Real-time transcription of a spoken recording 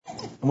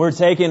We're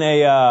taking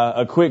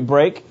a quick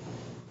break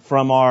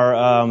from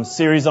our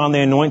series on the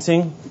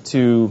anointing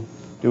to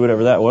do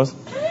whatever that was.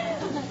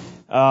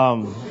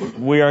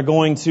 We are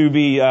going to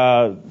be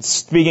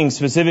speaking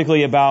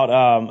specifically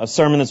about a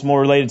sermon that's more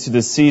related to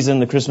the season,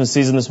 the Christmas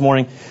season this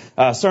morning,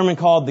 a sermon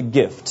called The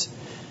Gift.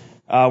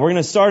 We're going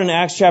to start in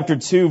Acts chapter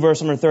 2,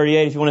 verse number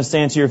 38. If you want to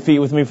stand to your feet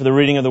with me for the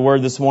reading of the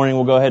Word this morning,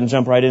 we'll go ahead and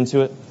jump right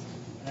into it.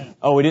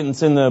 Oh, we didn't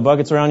send the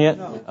buckets around yet?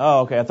 No. Oh,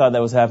 okay. I thought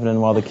that was happening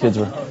while the kids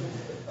were...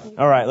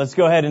 All right, let's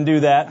go ahead and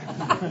do that.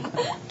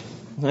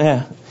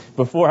 Yeah,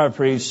 before I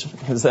preach,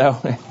 is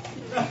that way?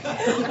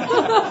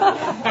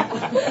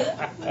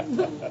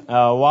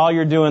 While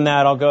you're doing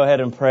that, I'll go ahead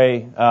and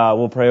pray.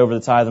 We'll pray over the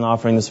tithe and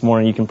offering this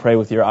morning. You can pray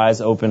with your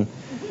eyes open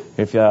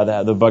if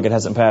the bucket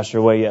hasn't passed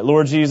your way yet.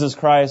 Lord Jesus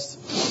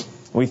Christ,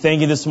 we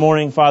thank you this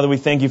morning. Father, we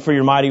thank you for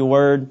your mighty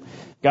word.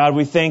 God,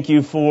 we thank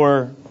you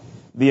for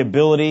the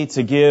ability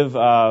to give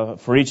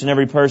for each and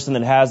every person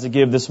that has to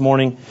give this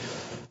morning.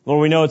 Lord,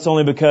 we know it's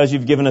only because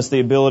you've given us the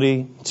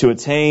ability to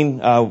attain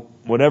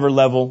whatever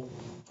level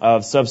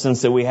of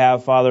substance that we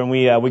have, Father, and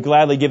we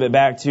gladly give it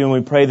back to you, and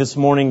we pray this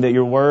morning that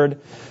your word,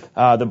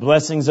 the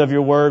blessings of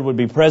your word would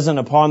be present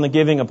upon the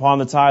giving, upon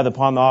the tithe,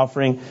 upon the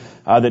offering,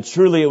 that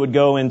truly it would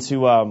go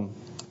into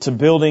to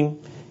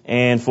building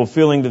and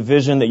fulfilling the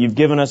vision that you've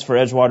given us for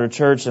Edgewater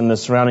Church and the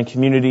surrounding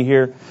community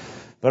here.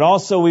 But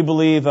also we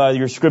believe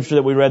your scripture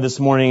that we read this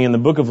morning in the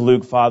book of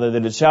Luke, Father,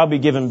 that it shall be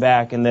given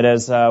back, and that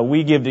as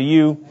we give to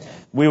you,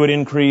 we would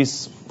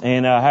increase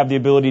and have the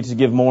ability to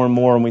give more and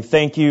more. And we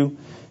thank you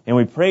and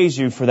we praise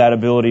you for that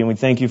ability, and we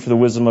thank you for the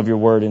wisdom of your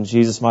word. In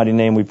Jesus' mighty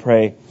name we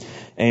pray.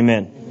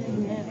 Amen.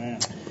 Amen.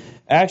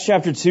 Acts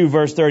chapter 2,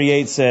 verse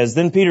 38 says,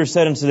 Then Peter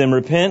said unto them,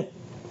 Repent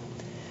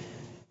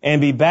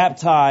and be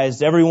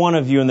baptized, every one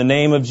of you, in the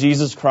name of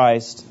Jesus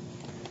Christ,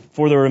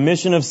 for the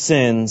remission of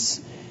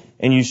sins,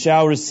 and you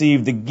shall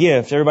receive the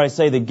gift. Everybody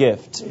say the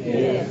gift.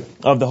 Yeah.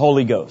 Of the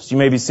Holy Ghost. You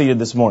may be seated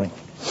this morning.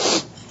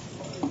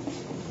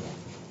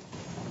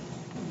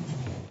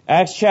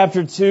 Acts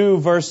chapter 2,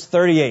 verse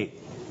 38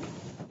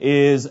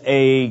 is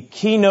a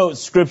keynote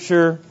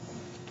scripture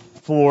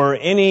for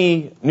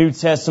any New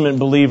Testament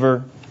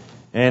believer.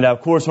 And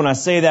of course, when I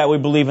say that, we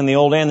believe in the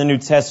Old and the New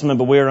Testament,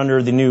 but we are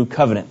under the New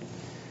Covenant.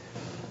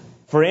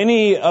 For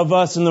any of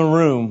us in the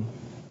room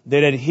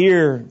that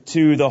adhere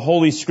to the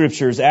Holy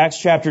Scriptures, Acts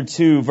chapter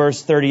 2,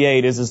 verse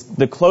 38 is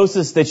the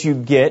closest that you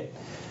get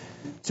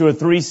to a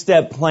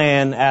three-step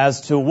plan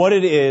as to what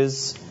it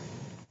is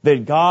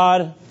that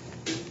God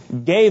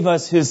gave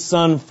us His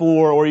Son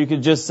for, or you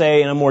could just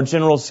say in a more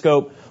general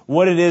scope,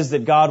 what it is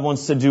that God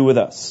wants to do with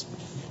us.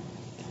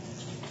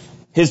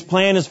 His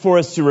plan is for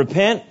us to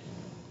repent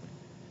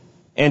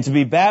and to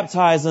be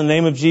baptized in the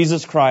name of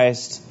Jesus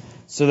Christ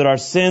so that our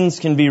sins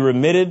can be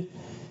remitted,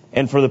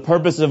 and for the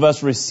purpose of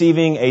us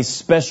receiving a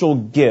special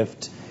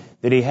gift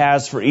that He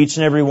has for each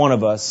and every one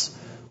of us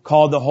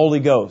called the Holy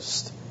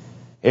Ghost.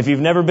 If you've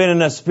never been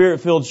in a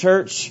Spirit-filled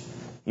church,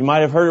 you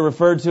might have heard it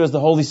referred to as the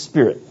Holy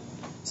Spirit.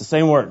 It's the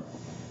same word.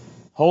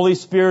 Holy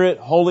Spirit,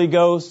 Holy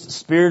Ghost,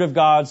 Spirit of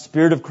God,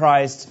 Spirit of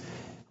Christ,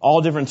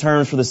 all different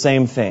terms for the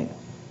same thing.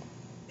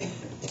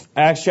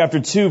 Acts chapter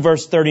 2,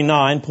 verse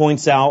 39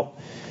 points out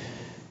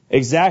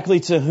exactly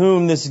to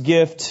whom this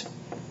gift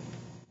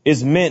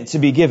is meant to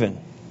be given.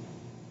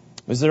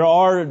 Because there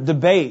are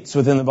debates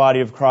within the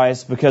body of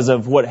Christ because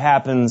of what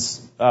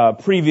happens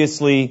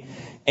previously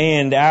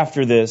and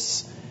after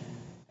this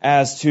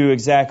as to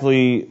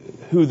exactly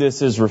who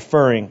this is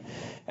referring.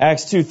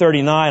 Acts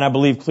 2:39, I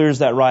believe, clears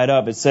that right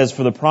up. It says,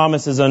 For the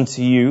promise is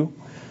unto you,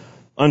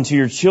 unto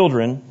your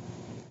children,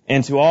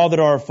 and to all that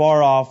are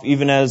afar off,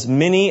 even as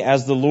many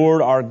as the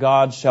Lord our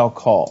God shall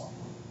call.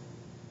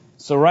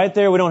 So right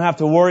there, we don't have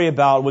to worry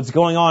about what's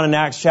going on in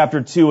Acts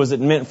chapter 2. Was it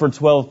meant for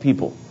 12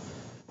 people?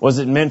 Was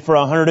it meant for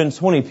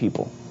 120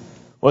 people?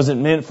 Was it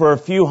meant for a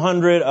few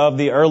hundred of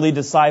the early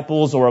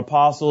disciples or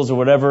apostles or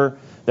whatever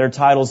their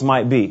titles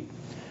might be?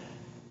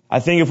 I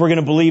think if we're going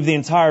to believe the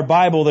entire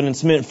Bible, then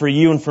it's meant for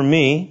you and for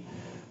me,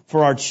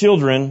 for our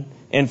children,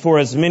 and for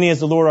as many as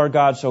the Lord our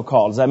God shall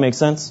call. Does that make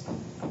sense?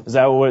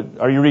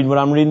 Are you reading what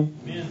I'm reading?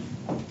 Amen.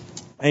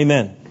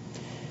 Amen.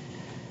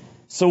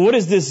 So what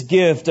is this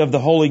gift of the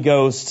Holy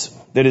Ghost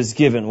that is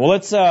given? Well,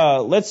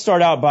 let's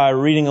start out by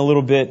reading a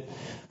little bit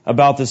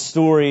about the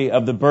story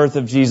of the birth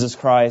of Jesus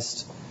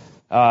Christ.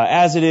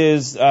 As it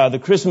is the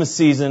Christmas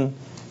season,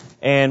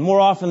 and more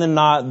often than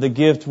not, the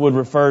gift would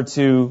refer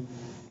to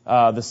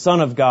the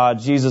Son of God,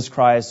 Jesus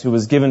Christ, who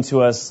was given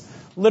to us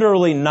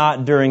literally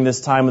not during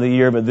this time of the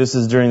year, but this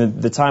is during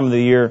the time of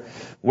the year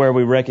where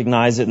we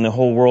recognize it and the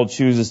whole world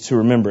chooses to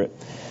remember it.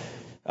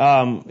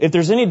 If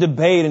there's any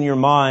debate in your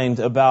mind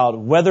about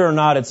whether or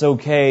not it's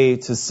okay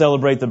to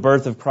celebrate the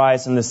birth of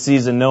Christ in this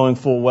season, knowing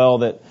full well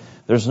that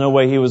there's no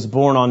way He was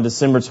born on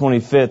December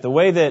 25th, the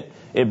way that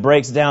it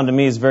breaks down to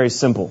me is very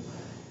simple.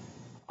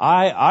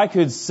 I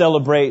could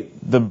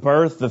celebrate the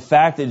birth, the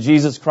fact that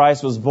Jesus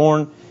Christ was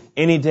born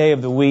any day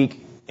of the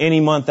week, any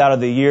month out of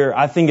the year.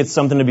 I think it's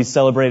something to be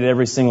celebrated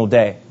every single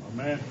day.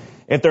 Amen.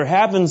 If there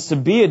happens to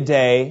be a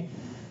day,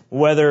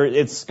 whether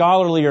it's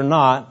scholarly or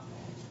not,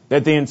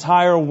 that the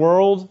entire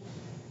world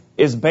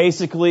is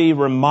basically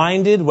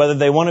reminded, whether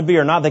they want to be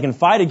or not, they can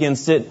fight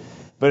against it,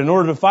 but in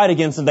order to fight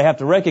against it, they have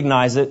to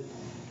recognize it,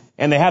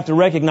 and they have to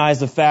recognize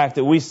the fact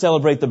that we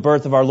celebrate the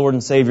birth of our Lord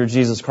and Savior,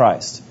 Jesus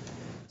Christ.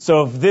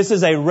 So if this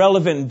is a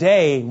relevant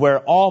day where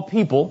all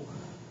people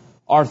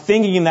are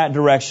thinking in that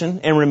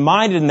direction and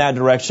reminded in that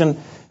direction,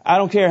 I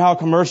don't care how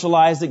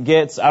commercialized it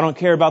gets. I don't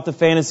care about the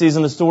fantasies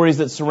and the stories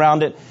that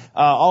surround it.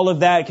 All of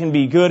that can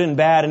be good and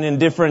bad and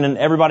indifferent, and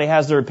everybody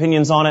has their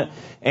opinions on it.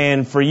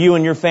 And for you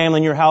and your family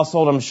and your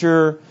household, I'm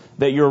sure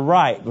that you're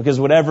right, because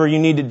whatever you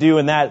need to do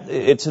in that,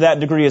 to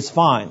that degree is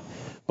fine.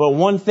 But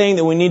one thing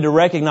that we need to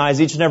recognize,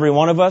 each and every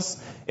one of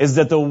us, is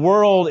that the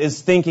world is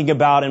thinking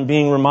about and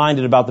being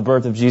reminded about the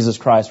birth of Jesus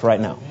Christ right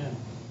now.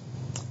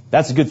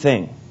 That's a good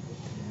thing.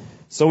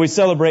 So we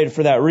celebrate it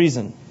for that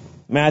reason.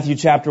 Matthew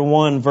chapter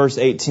 1, verse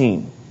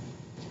 18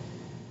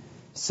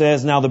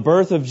 says, "Now the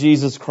birth of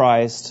Jesus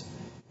Christ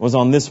was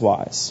on this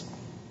wise.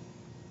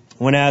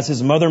 When as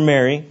his mother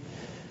Mary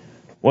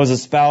was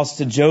espoused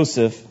to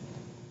Joseph,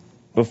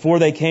 before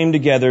they came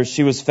together,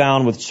 she was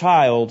found with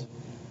child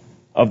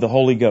of the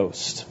Holy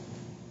Ghost."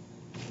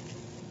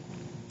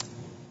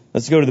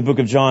 Let's go to the book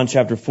of John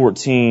chapter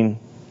 14,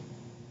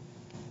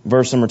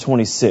 verse number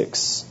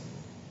 26.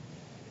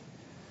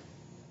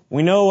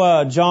 We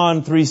know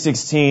John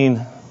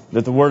 3:16,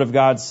 that the Word of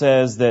God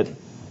says that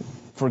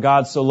for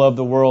God so loved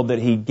the world that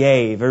He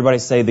gave. Everybody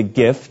say the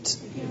gift.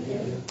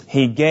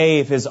 He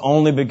gave His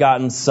only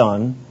begotten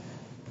Son,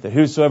 that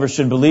whosoever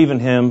should believe in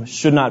Him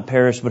should not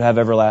perish but have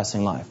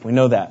everlasting life. We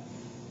know that.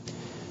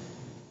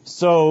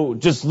 So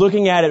just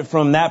looking at it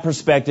from that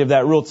perspective,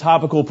 that real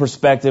topical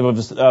perspective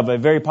of a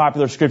very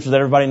popular scripture that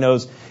everybody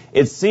knows,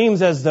 it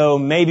seems as though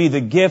maybe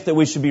the gift that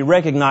we should be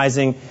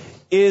recognizing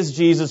is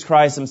Jesus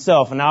Christ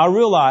Himself. And now I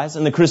realize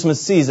in the Christmas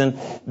season,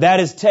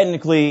 that is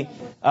technically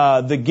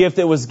the gift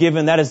that was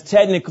given. That is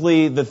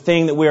technically the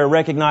thing that we are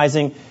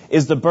recognizing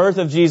is the birth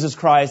of Jesus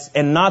Christ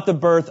and not the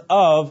birth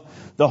of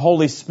the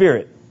Holy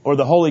Spirit or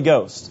the Holy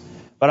Ghost.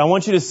 But I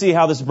want you to see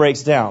how this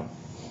breaks down.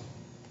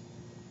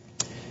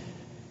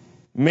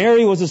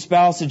 Mary was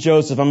espoused to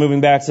Joseph. I'm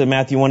moving back to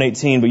Matthew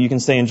 1:18, but you can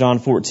stay in John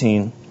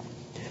 14.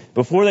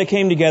 Before they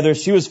came together,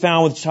 she was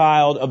found with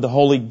child of the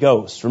Holy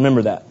Ghost.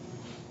 Remember that.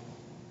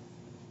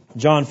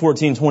 John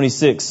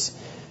 14:26,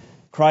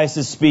 Christ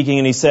is speaking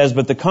and He says,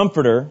 "But the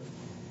Comforter,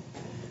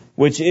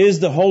 which is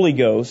the Holy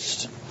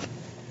Ghost,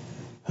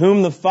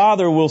 whom the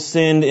Father will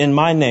send in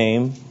my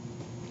name,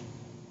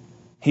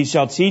 He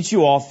shall teach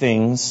you all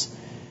things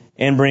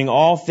and bring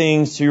all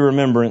things to your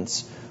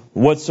remembrance,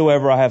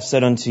 whatsoever I have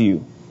said unto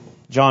you."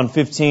 John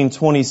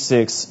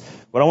 15:26.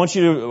 But I want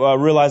you to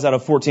realize out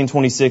of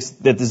 14:26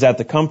 that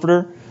the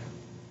Comforter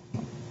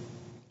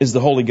is the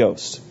Holy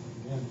Ghost.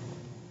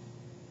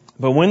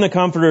 "But when the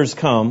Comforters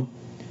come,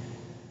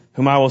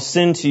 whom I will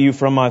send to you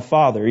from my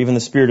Father, even the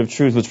Spirit of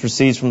truth which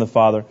proceeds from the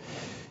Father,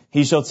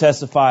 He shall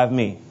testify of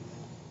me."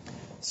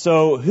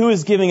 So who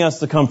is giving us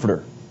the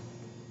Comforter?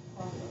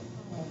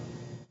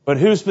 But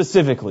who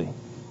specifically?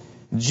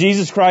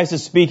 Jesus Christ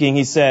is speaking.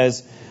 He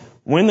says,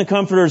 "When the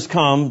Comforters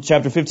come,"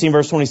 chapter 15,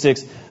 verse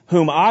 26,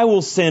 "whom I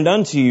will send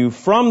unto you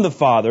from the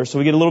Father." So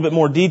we get a little bit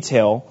more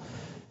detail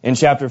in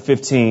chapter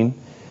 15.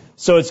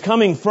 So it's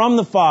coming from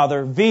the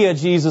Father via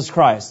Jesus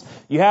Christ.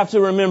 You have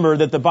to remember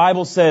that the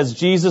Bible says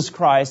Jesus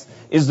Christ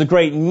is the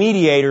great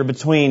mediator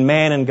between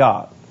man and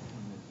God.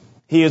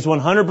 He is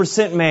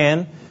 100%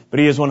 man, but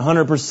He is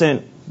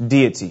 100%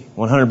 deity,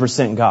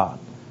 100% God.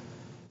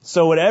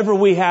 So whatever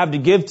we have to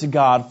give to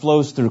God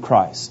flows through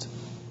Christ.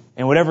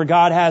 And whatever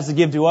God has to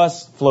give to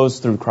us flows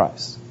through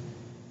Christ.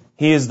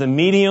 He is the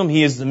medium,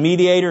 He is the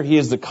mediator, He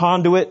is the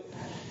conduit.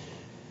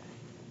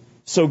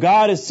 So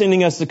God is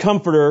sending us the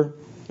Comforter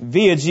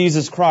via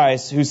Jesus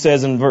Christ, who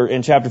says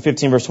in chapter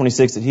 15, verse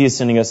 26, that He is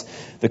sending us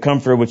the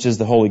Comforter, which is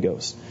the Holy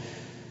Ghost.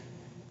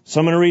 So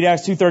I'm going to read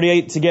Acts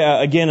 2:38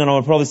 again, and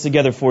I'll pull this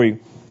together for you.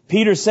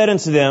 "Peter said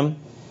unto them,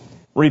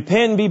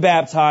 Repent and be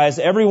baptized,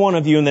 every one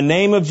of you, in the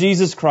name of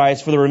Jesus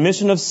Christ, for the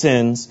remission of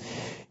sins,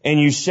 and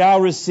you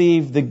shall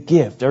receive the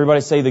gift."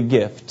 Everybody say the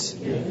gift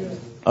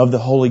of the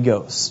Holy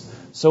Ghost.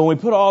 So when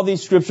we put all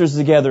these scriptures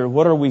together,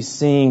 what are we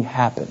seeing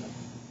happen?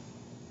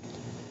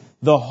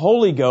 The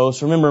Holy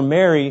Ghost, remember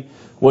Mary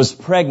was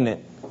pregnant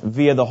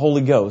via the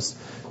Holy Ghost.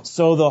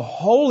 So the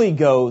Holy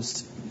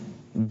Ghost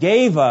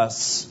gave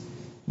us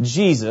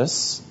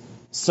Jesus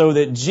so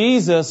that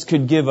Jesus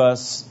could give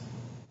us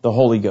the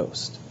Holy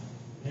Ghost.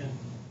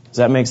 Does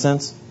that make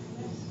sense?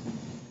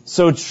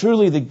 So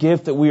truly the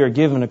gift that we are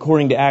given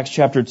according to Acts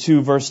chapter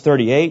 2 verse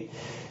 38,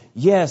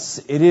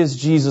 yes, it is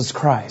Jesus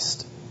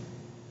Christ.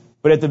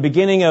 But at the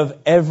beginning of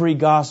every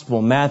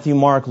gospel, Matthew,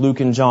 Mark,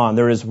 Luke, and John,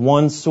 there is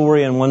one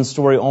story and one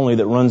story only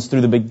that runs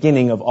through the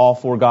beginning of all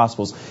four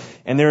gospels.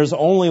 And there is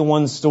only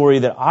one story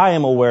that I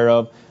am aware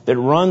of that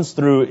runs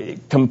through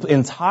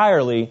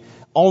entirely,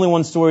 only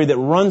one story that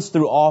runs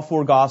through all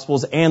four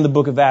gospels and the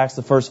book of Acts,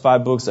 the first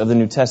 5 books of the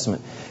New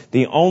Testament.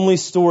 The only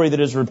story that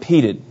is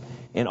repeated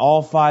in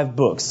all 5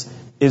 books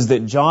is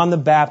that John the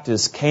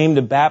Baptist came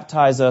to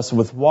baptize us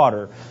with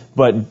water,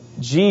 but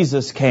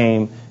Jesus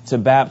came to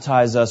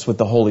baptize us with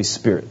the Holy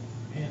Spirit.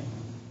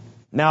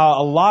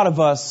 Now, a lot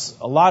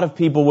of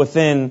people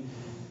within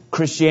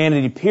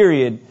Christianity,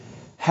 period,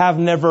 have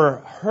never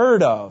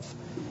heard of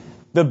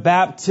the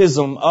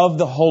baptism of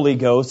the Holy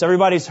Ghost.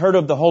 Everybody's heard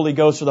of the Holy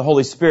Ghost or the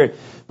Holy Spirit,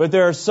 but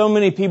there are so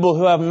many people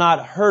who have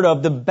not heard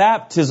of the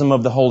baptism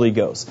of the Holy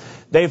Ghost.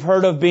 They've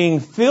heard of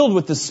being filled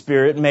with the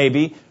Spirit,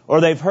 maybe,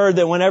 or they've heard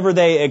that whenever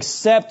they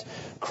accept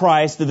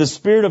Christ, that the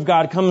Spirit of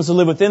God comes to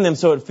live within them,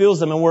 so it fills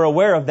them, and we're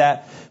aware of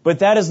that. But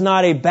that is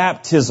not a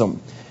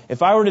baptism.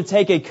 If I were to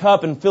take a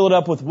cup and fill it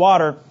up with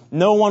water,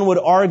 no one would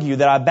argue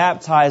that I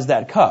baptized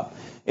that cup.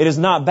 It is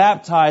not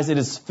baptized, it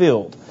is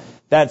filled.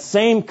 That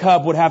same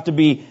cup would have to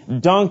be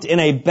dunked in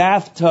a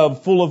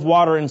bathtub full of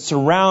water and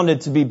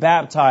surrounded to be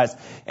baptized.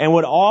 And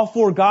what all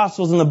four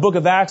Gospels in the book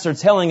of Acts are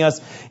telling us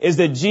is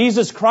that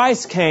Jesus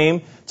Christ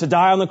came to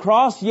die on the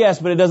cross, yes,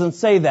 but it doesn't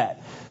say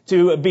that.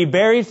 To be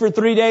buried for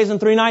 3 days and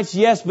 3 nights,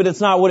 yes, but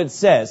it's not what it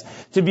says.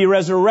 To be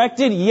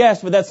resurrected,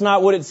 yes, but that's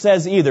not what it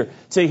says either.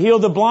 To heal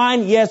the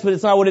blind, yes, but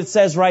it's not what it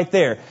says right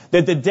there.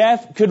 That the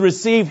deaf could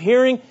receive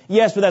hearing,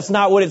 yes, but that's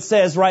not what it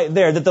says right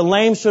there. That the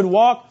lame should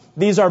walk,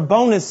 these are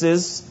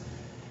bonuses.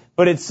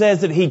 But it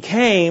says that He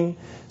came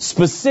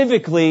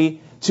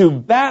specifically to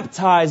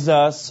baptize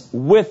us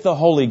with the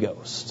Holy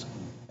Ghost.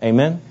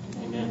 Amen?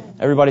 Amen.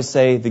 Everybody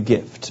say the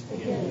gift.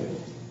 Amen.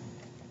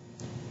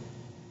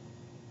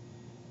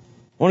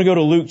 I want to go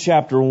to Luke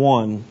chapter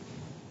 1,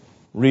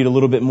 read a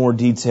little bit more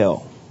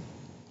detail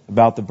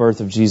about the birth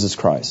of Jesus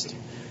Christ.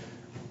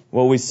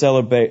 What we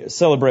celebrate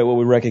what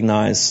we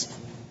recognize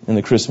in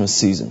the Christmas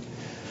season.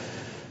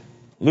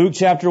 Luke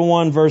chapter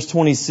 1, verse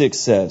 26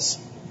 says,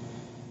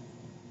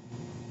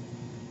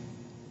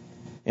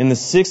 "In the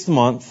 6th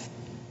month,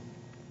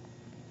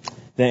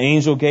 the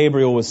angel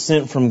Gabriel was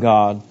sent from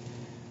God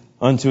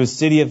unto a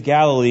city of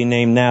Galilee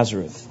named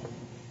Nazareth,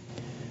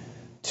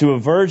 to a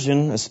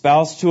virgin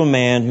espoused to a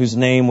man whose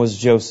name was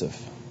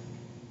Joseph,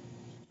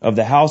 of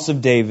the house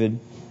of David,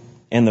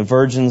 and the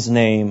virgin's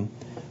name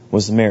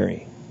was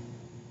Mary.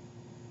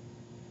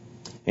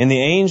 And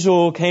the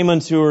angel came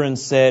unto her and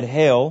said,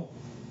 Hail,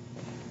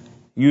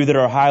 you that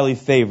are highly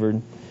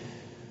favored,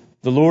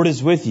 the Lord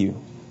is with you.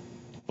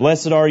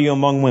 Blessed are you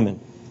among women.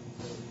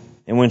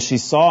 And when she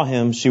saw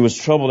him, she was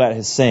troubled at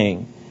his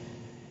saying,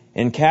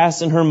 and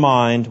cast in her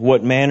mind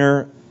what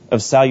manner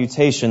of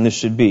salutation this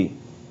should be.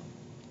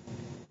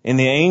 And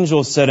the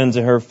angel said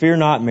unto her, Fear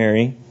not,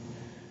 Mary,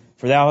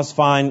 for thou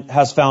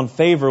hast found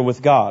favor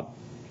with God.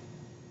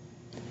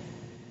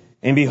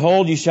 And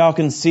behold, you shall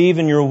conceive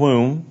in your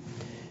womb,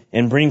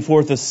 and bring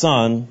forth a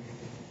son,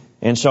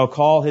 and shall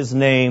call his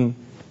name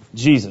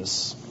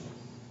Jesus.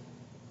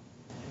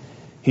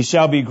 He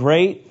shall be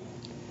great,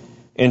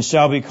 and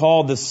shall be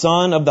called the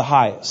Son of the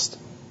Highest.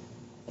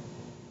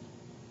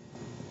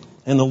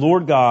 And the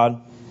Lord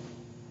God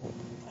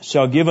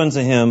shall give unto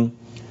him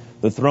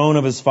the throne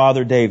of his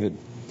father David.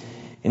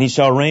 And he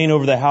shall reign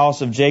over the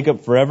house of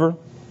Jacob forever,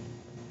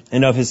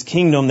 and of his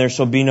kingdom there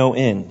shall be no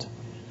end.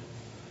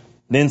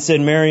 Then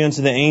said Mary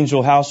unto the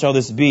angel, How shall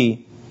this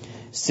be,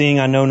 seeing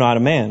I know not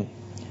a man?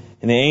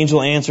 And the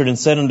angel answered and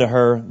said unto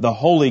her, The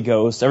Holy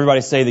Ghost,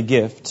 everybody say the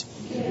gift,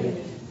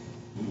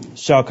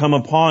 shall come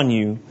upon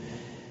you,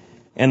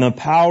 and the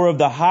power of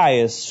the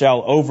highest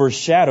shall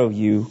overshadow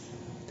you.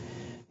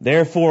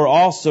 Therefore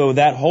also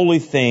that holy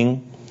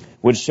thing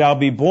which shall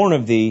be born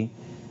of thee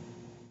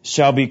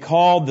shall be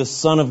called the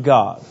Son of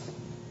God.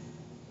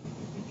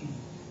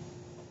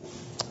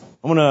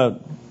 I'm going to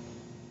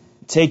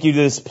take you to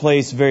this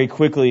place very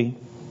quickly,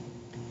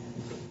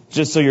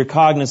 just so you're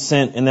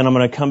cognizant, and then I'm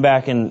going to come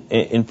back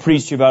and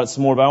preach to you about it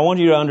some more. But I want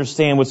you to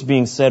understand what's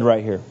being said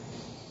right here.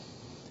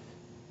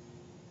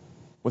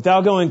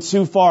 Without going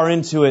too far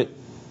into it,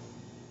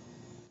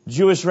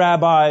 Jewish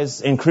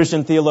rabbis and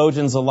Christian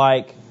theologians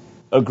alike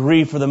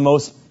agree for the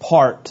most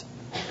part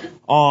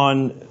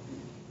on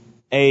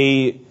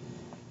a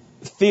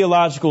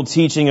theological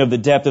teaching of the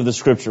depth of the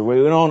Scripture.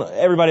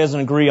 Everybody doesn't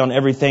agree on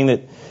everything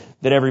that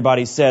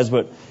everybody says,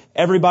 but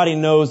everybody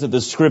knows that the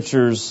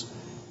Scriptures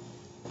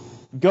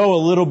go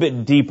a little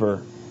bit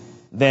deeper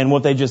than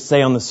what they just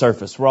say on the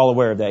surface. We're all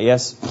aware of that,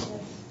 yes?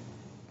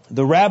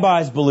 The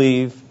rabbis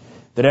believe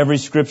that every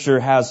Scripture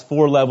has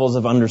 4 levels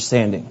of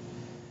understanding.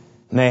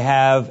 And they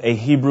have a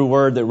Hebrew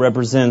word that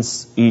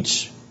represents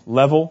each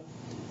level,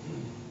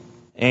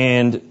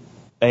 and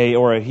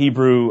a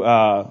Hebrew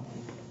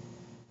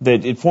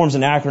that it forms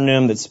an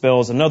acronym that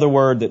spells another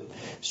word that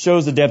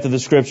shows the depth of the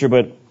Scripture,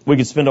 but we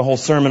could spend a whole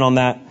sermon on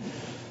that.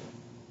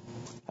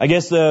 I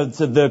guess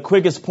the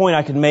quickest point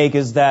I could make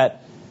is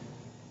that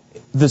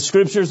the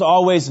Scriptures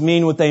always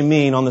mean what they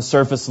mean on the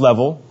surface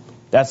level.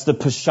 That's the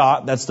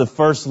Peshat, that's the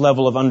first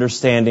level of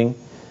understanding.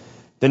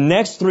 The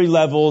next 3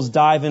 levels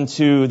dive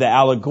into the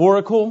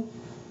allegorical,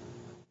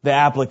 the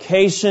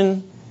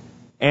application,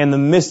 and the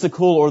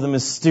mystical or the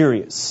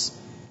mysterious,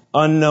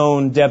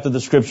 unknown depth of the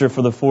Scripture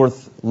for the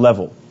 4th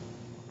level,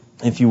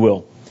 if you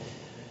will.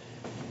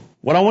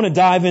 What I want to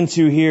dive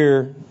into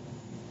here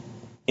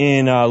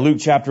in Luke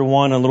chapter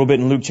 1, a little bit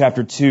in Luke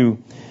chapter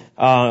 2.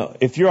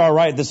 If you're all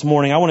right this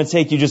morning, I want to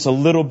take you just a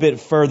little bit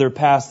further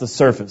past the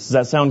surface. Does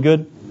that sound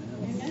good?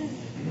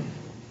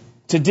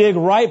 To dig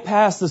right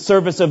past the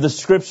surface of the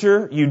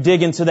Scripture, you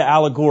dig into the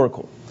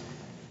allegorical.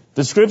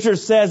 The Scripture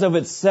says of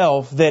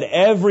itself that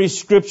every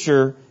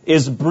Scripture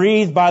is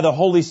breathed by the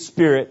Holy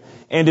Spirit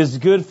and is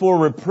good for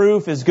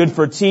reproof, is good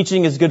for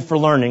teaching, is good for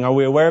learning. Are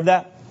we aware of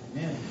that?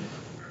 Amen.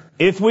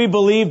 If we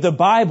believe the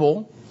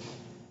Bible,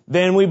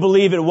 then we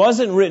believe it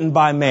wasn't written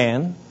by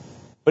man,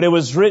 but it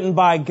was written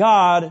by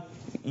God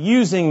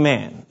using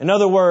man. In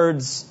other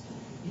words,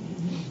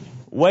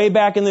 way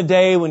back in the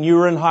day when you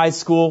were in high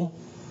school,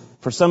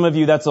 for some of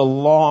you that's a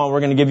long,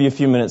 we're going to give you a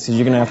few minutes because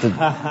you're going to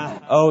have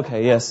to, oh,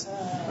 okay, yes.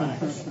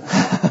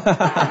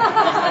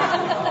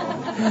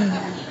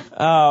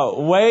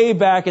 Way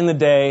back in the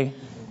day,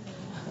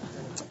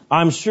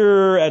 I'm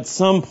sure at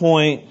some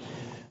point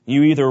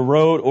you either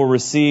wrote or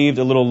received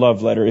a little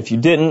love letter. If you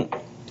didn't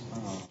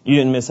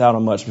miss out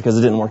on much because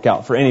it didn't work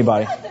out for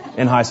anybody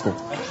in high school.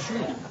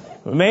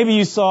 Maybe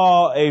you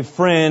saw a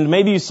friend,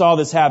 maybe you saw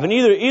this happen.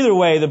 Either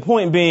way, the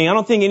point being, I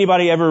don't think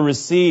anybody ever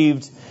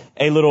received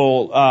a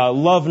little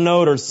love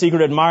note or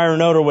secret admirer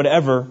note or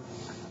whatever,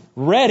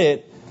 read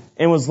it,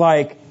 and was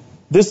like,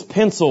 this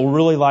pencil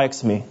really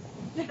likes me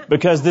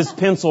because this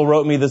pencil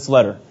wrote me this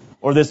letter,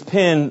 or this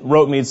pen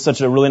wrote me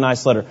such a really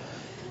nice letter.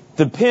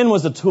 The pen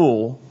was a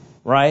tool,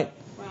 right?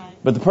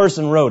 But the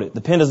person wrote it.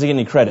 The pen doesn't get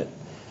any credit.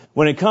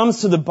 When it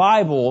comes to the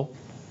Bible,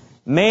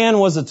 man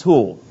was a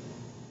tool.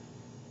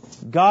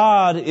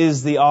 God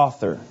is the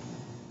author.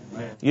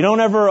 You don't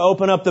ever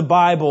open up the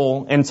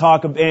Bible and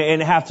talk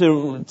and have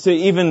to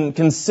even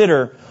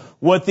consider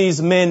what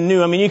these men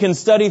knew. I mean, you can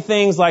study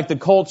things like the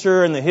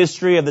culture and the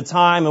history of the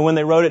time and when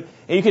they wrote it,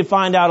 and you can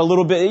find out a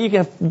little bit.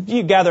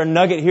 You gather a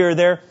nugget here or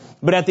there,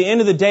 but at the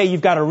end of the day,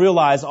 you've got to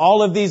realize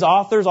all of these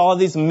authors, all of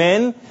these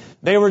men,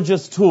 they were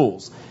just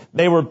tools.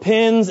 They were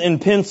pens and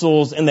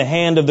pencils in the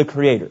hand of the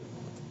Creator.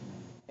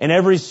 And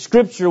every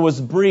scripture was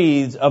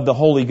breathed of the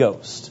Holy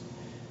Ghost.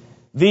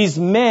 These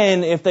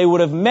men, if they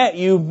would have met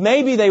you,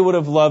 maybe they would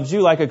have loved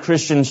you like a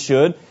Christian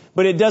should,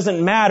 but it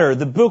doesn't matter.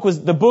 The book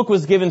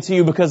was given to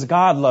you because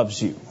God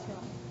loves you.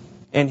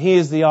 And He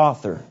is the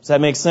author. Does that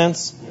make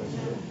sense?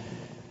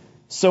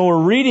 So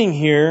we're reading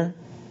here,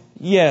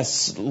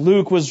 yes,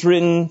 Luke was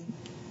written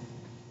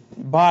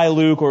by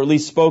Luke, or at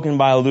least spoken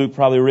by Luke,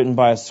 probably written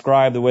by a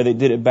scribe, the way they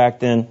did it back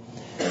then.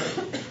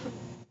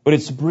 But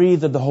it's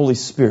breathed of the Holy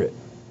Spirit.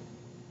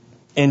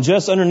 And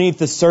just underneath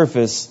the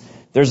surface,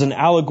 there's an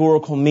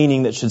allegorical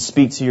meaning that should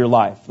speak to your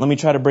life. Let me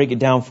try to break it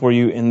down for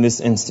you in this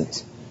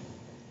instance.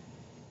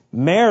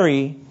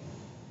 Mary,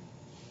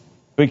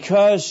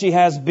 because she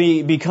has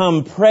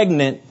become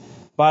pregnant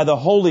by the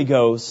Holy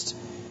Ghost,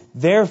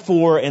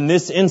 therefore, in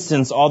this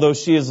instance, although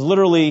she is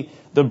literally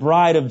the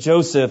bride of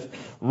Joseph,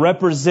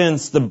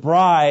 represents the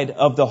bride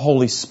of the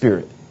Holy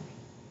Spirit.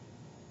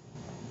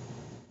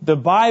 The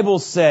Bible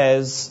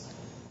says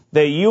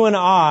that you and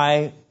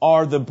I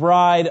are the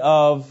bride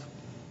of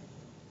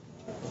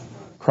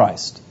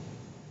Christ.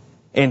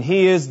 And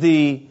He is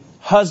the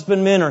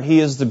husbandman, or He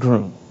is the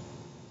groom.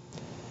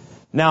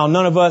 Now,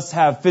 none of us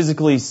have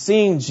physically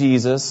seen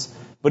Jesus,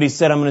 but He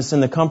said, I'm going to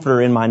send the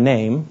Comforter in my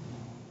name.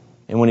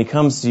 And when He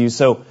comes to you,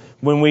 so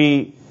when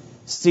we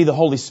see the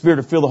Holy Spirit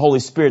or feel the Holy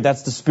Spirit,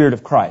 that's the Spirit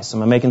of Christ.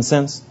 Am I making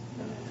sense?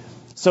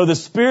 So the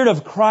Spirit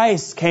of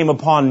Christ came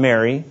upon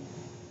Mary,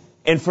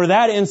 and for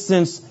that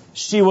instance,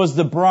 she was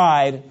the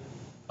bride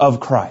of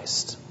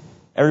Christ.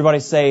 Everybody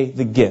say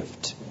the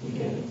gift.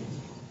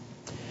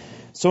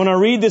 So when I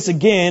read this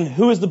again,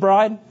 who is the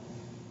bride?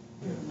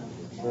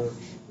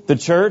 The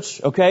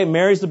church. Okay,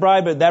 Mary's the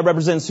bride, but that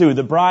represents who?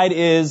 The bride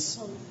is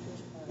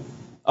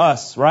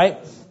us, right?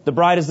 The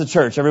bride is the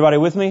church. Everybody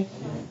with me?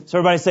 So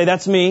everybody say,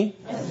 that's me.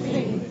 That's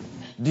me.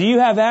 Do you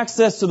have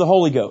access to the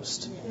Holy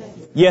Ghost?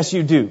 Yes,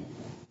 you do.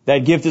 That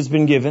gift has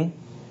been given.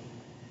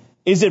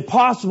 Is it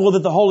possible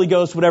that the Holy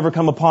Ghost would ever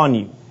come upon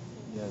you?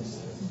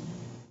 Yes.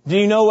 Do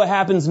you know what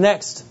happens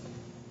next?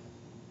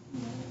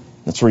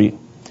 Let's read.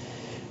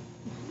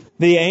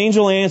 The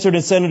angel answered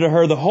and said unto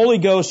her, the Holy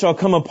Ghost shall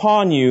come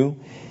upon you,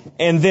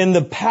 and then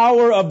the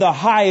power of the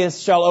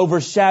highest shall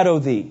overshadow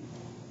thee.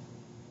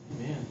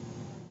 Amen.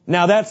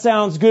 Now that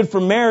sounds good for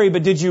Mary,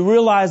 but did you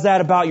realize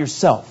that about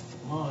yourself?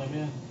 Oh,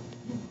 amen.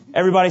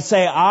 Everybody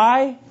say,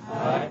 I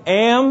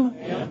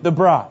am the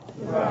bride.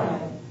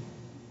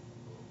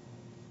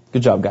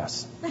 Good job,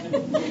 guys.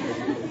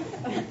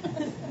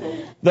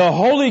 The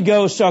Holy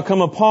Ghost shall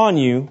come upon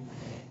you,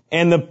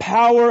 and the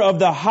power of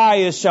the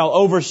highest shall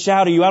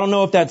overshadow you. I don't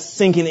know if that's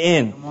sinking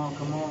in. Come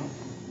on.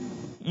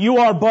 You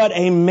are but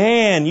a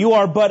man. You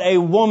are but a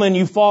woman.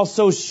 You fall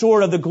so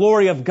short of the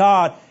glory of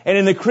God. And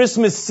in the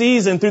Christmas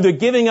season, through the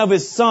giving of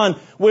His Son,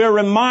 we are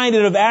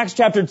reminded of Acts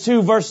chapter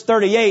 2, verse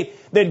 38,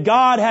 that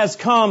God has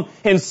come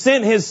and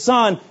sent His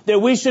Son,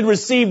 that we should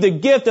receive the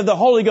gift of the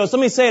Holy Ghost. Let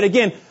me say it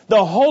again.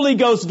 The Holy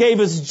Ghost gave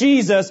us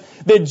Jesus,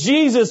 that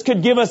Jesus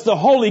could give us the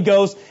Holy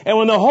Ghost. And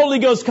when the Holy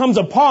Ghost comes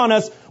upon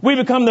us, we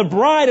become the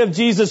bride of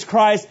Jesus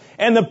Christ,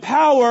 and the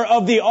power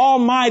of the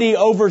Almighty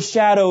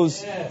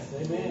overshadows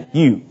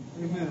you.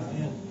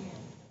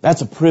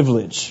 That's a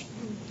privilege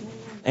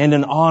and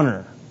an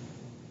honor.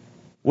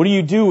 What do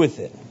you do with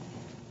it?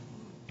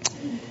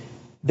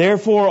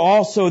 Therefore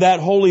also that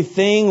holy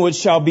thing which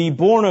shall be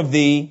born of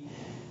thee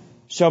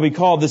shall be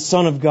called the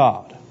Son of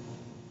God.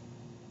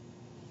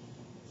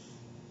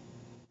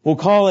 We'll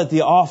call it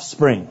the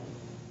offspring.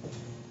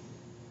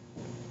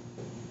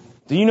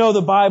 Do you know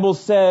the Bible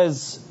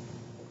says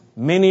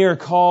many are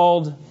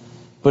called,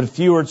 but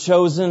few are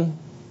chosen?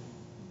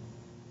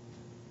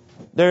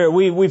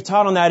 We've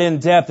taught on that in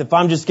depth. If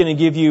I'm just going to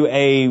give you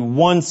a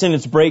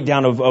one-sentence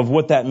breakdown of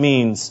what that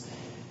means.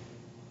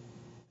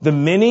 The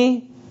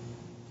many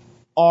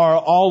are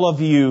all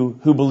of you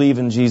who believe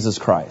in Jesus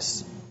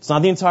Christ. It's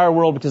not the entire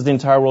world, because the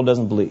entire world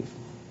doesn't believe.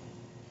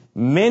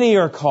 Many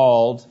are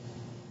called,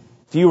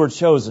 few are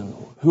chosen.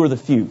 Who are the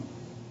few?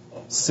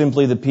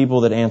 Simply the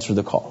people that answer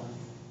the call.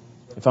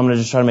 If I'm going to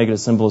just try to make it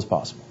as simple as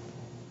possible.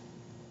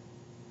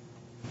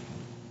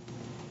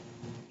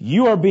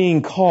 You are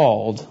being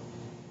called.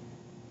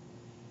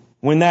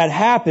 When that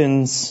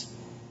happens,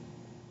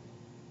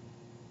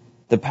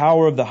 the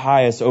power of the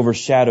highest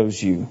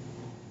overshadows you.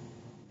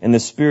 And the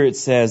Spirit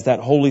says, that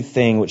holy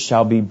thing which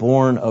shall be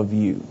born of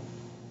you.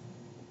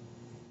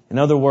 In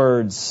other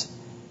words,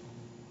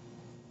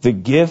 the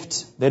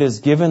gift that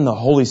is given, the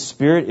Holy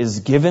Spirit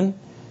is given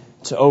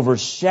to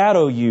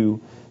overshadow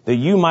you, that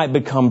you might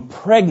become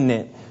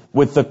pregnant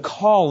with the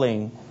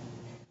calling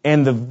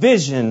and the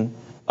vision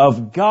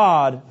of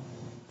God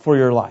for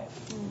your life.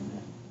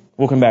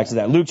 We'll come back to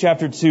that. Luke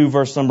chapter 2,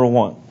 verse number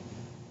 1.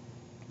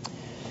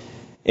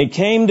 It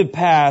came to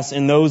pass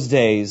in those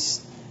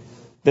days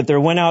that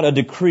there went out a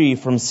decree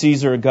from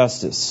Caesar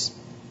Augustus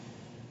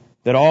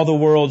that all the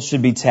world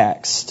should be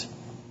taxed.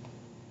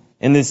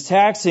 And this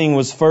taxing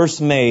was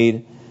first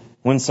made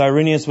when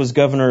Cyrenius was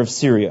governor of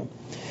Syria.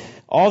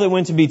 All that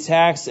went to be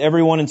taxed,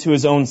 everyone into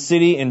his own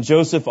city, and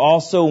Joseph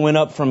also went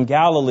up from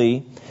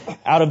Galilee,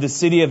 out of the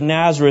city of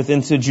Nazareth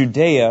into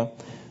Judea,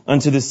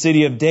 unto the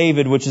city of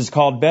David, which is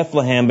called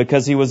Bethlehem,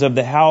 because he was of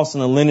the house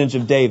and the lineage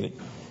of David.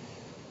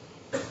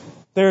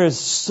 There is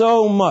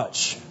so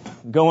much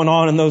going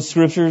on in those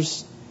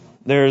scriptures.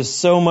 There is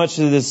so much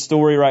to this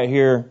story right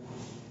here.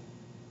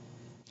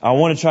 I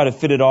want to try to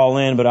fit it all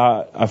in, but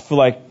I feel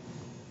like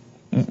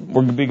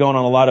we're going to be going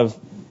on a lot of,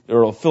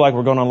 or I feel like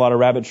we're going on a lot of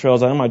rabbit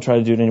trails. I might try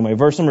to do it anyway.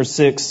 Verse number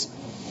 6.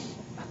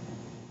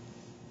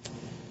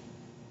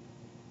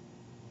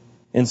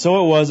 And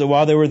so it was that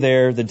while they were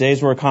there, the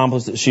days were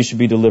accomplished that she should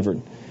be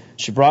delivered.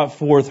 She brought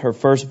forth her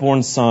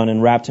firstborn son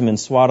and wrapped him in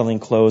swaddling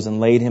clothes and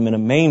laid him in a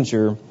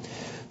manger,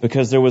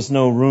 because there was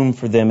no room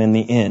for them in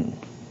the inn.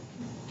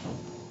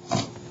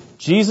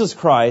 Jesus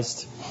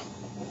Christ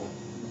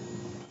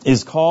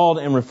is called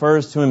and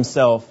refers to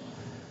himself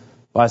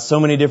by so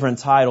many different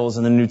titles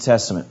in the New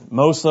Testament.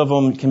 Most of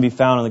them can be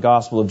found in the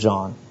Gospel of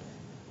John.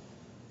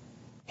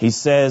 He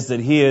says that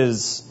he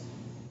is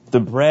the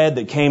bread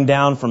that came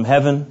down from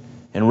heaven,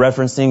 in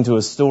referencing to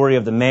a story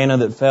of the manna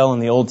that fell in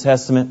the Old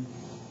Testament.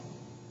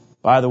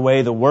 By the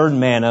way, the word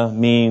manna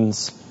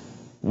means,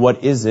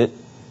 what is it?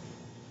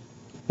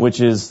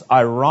 Which is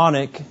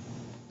ironic,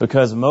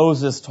 because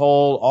Moses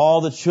told all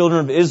the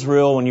children of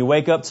Israel, when you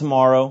wake up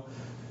tomorrow,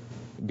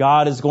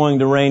 God is going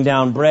to rain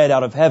down bread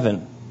out of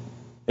heaven.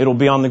 It'll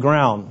be on the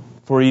ground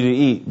for you to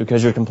eat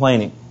because you're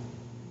complaining.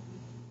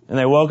 And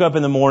they woke up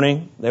in the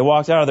morning, they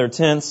walked out of their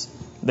tents,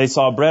 they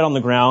saw bread on the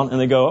ground, and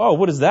they go, oh,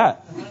 what is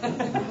that?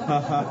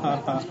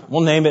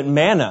 We'll name it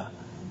manna.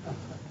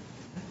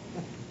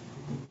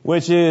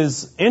 Which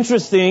is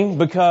interesting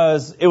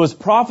because it was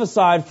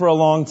prophesied for a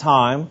long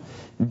time.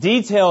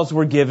 Details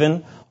were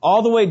given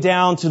all the way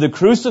down to the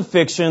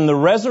crucifixion, the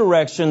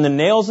resurrection, the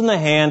nails in the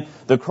hand,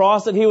 the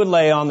cross that he would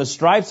lay on, the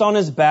stripes on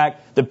his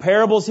back, the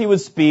parables he would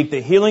speak, the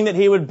healing that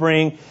he would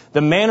bring, the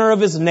manner of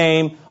his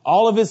name,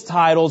 all of his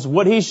titles,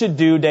 what he should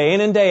do day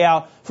in and day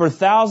out for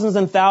thousands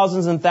and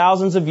thousands and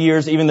thousands of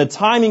years. Even the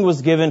timing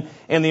was given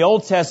in the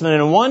Old Testament.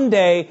 And one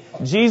day,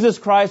 Jesus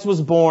Christ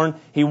was born.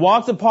 He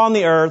walked upon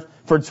the earth.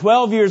 For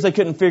 12 years, they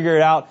couldn't figure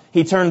it out.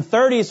 He turned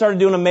 30, he started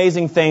doing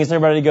amazing things. And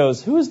everybody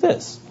goes, who is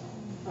this?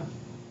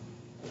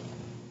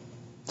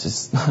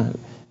 Just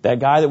that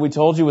guy that we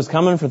told you was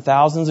coming for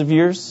thousands of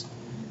years,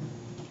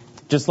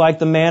 just like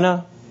the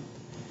manna.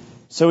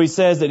 So he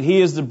says that he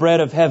is the bread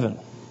of heaven,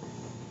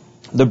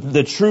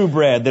 the true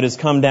bread that has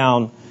come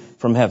down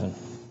from heaven,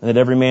 and that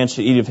every man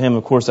should eat of him.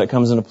 Of course, that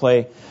comes into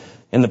play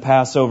in the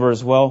Passover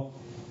as well.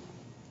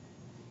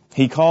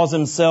 He calls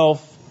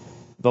himself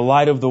the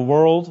light of the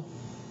world.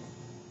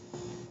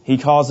 He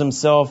calls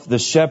himself the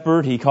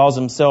shepherd. He calls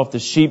himself the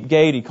sheep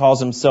gate. He calls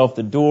himself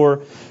the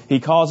door. He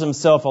calls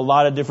himself a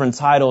lot of different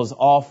titles,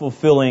 all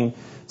fulfilling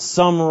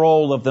some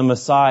role of the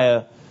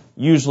Messiah,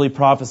 usually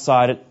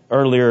prophesied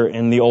earlier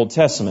in the Old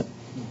Testament.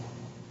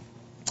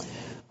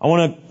 I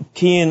want to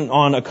key in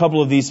on a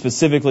couple of these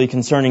specifically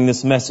concerning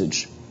this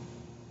message.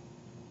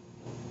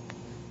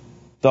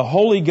 The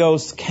Holy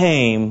Ghost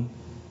came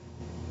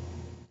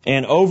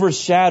and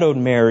overshadowed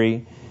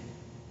Mary,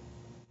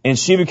 and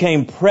she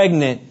became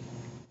pregnant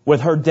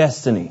with her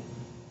destiny.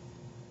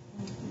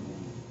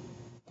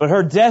 But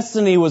her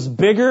destiny was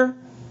bigger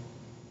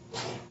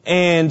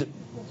and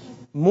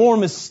more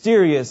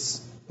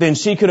mysterious than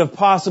she could have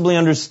possibly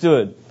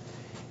understood,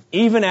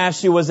 even as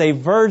she was a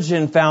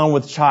virgin found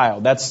with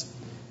child. That's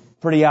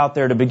pretty out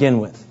there to begin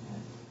with.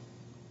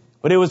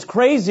 But it was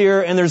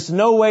crazier, and there's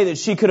no way that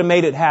she could have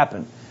made it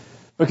happen.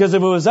 Because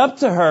if it was up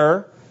to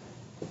her,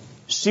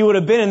 she would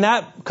have been in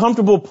that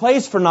comfortable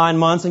place for 9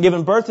 months and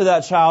given birth to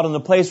that child in the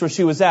place where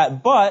she was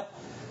at. But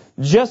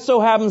just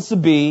so happens to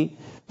be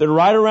that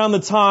right around the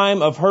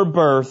time of her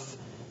birth,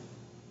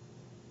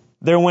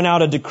 there went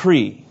out a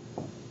decree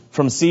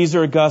from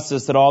Caesar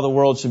Augustus that all the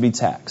world should be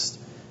taxed,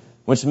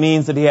 which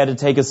means that he had to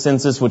take a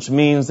census, which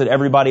means that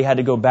everybody had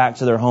to go back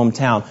to their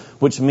hometown,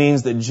 which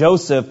means that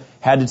Joseph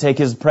had to take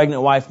his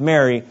pregnant wife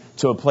Mary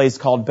to a place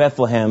called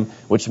Bethlehem,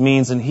 which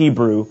means in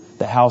Hebrew,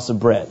 the house of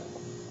bread.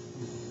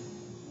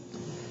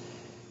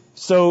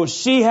 So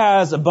she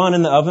has a bun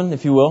in the oven,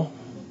 if you will.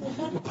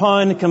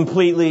 Pun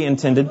completely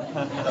intended.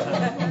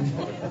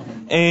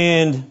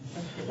 And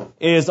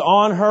is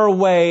on her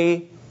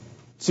way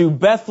to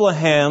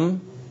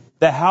Bethlehem,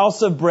 the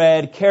house of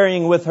bread,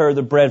 carrying with her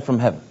the bread from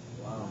heaven.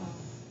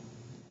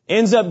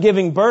 Ends up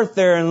giving birth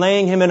there and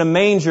laying him in a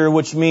manger,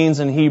 which means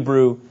in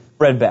Hebrew,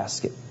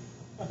 breadbasket.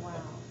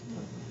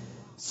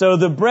 So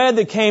the bread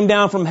that came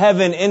down from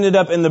heaven ended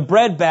up in the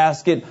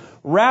breadbasket,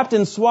 wrapped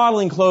in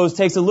swaddling clothes.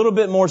 Takes a little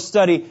bit more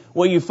study.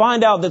 What you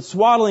find out that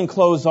swaddling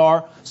clothes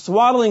are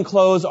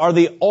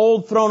the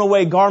old thrown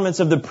away garments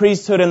of the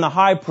priesthood and the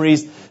high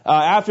priest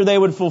after they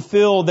would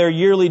fulfill their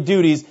yearly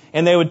duties.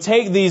 And they would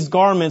take these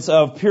garments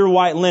of pure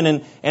white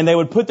linen and they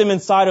would put them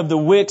inside of the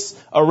wicks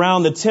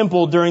around the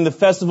temple during the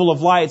Festival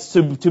of Lights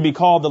to be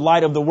called the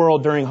light of the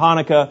world during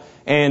Hanukkah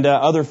and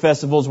other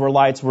festivals where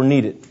lights were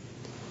needed.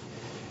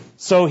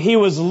 So he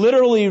was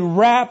literally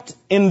wrapped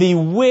in the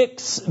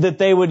wicks that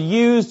they would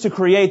use to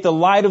create the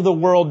light of the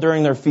world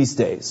during their feast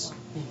days.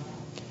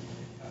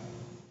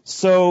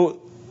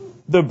 So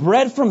the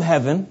bread from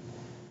heaven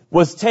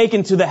was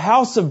taken to the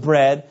house of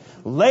bread,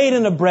 laid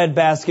in a bread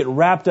basket,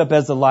 wrapped up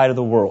as the light of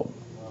the world.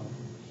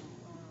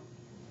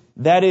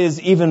 That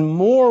is even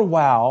more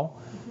wow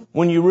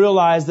when you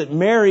realize that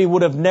Mary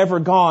would have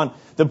never gone.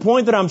 The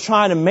point that I'm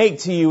trying to make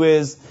to you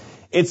is,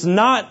 it's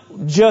not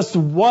just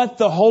what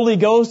the Holy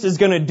Ghost is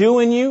going to do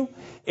in you.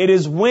 It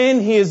is when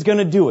He is going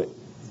to do it.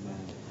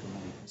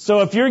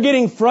 So if you're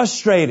getting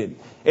frustrated,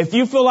 if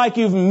you feel like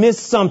you've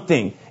missed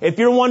something, if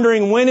you're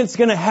wondering when it's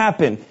going to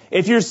happen,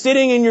 if you're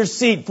sitting in your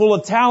seat full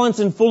of talents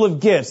and full of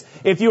gifts,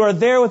 if you are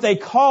there with a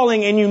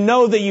calling and you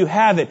know that you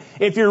have it,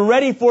 if you're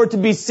ready for it to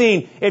be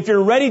seen, if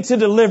you're ready to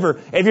deliver,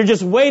 if you're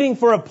just waiting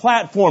for a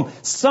platform,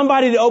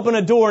 somebody to open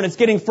a door and it's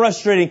getting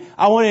frustrating,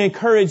 I want to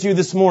encourage you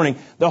this morning.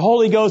 The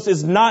Holy Ghost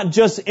is not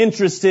just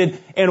interested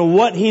in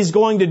what He's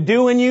going to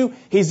do in you,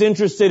 He's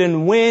interested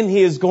in when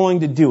He is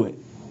going to do it.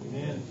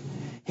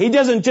 He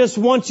doesn't just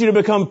want you to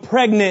become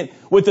pregnant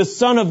with the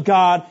Son of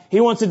God. He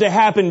wants it to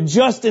happen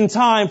just in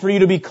time for you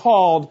to be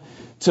called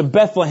to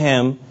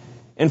Bethlehem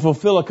and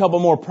fulfill a couple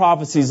more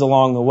prophecies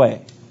along the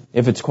way,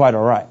 if it's quite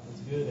all right.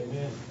 That's good,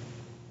 amen.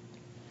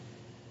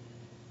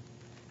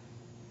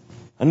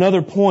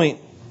 Another point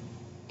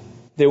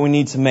that we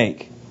need to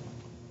make.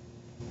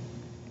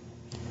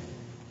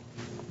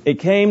 It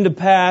came to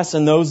pass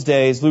in those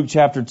days, Luke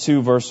chapter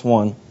 2, verse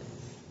 1.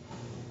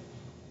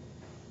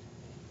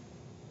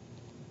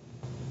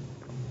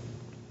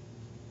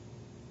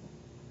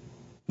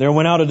 There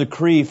went out a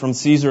decree from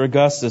Caesar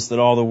Augustus that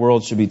all the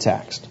world should be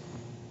taxed.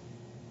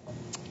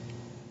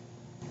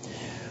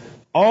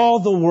 All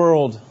the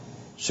world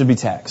should be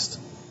taxed.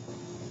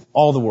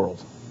 All the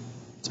world.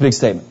 It's a big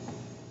statement.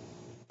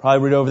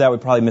 Probably read over that, we'd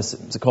probably miss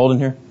it. Is it cold in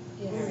here?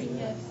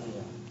 Yes.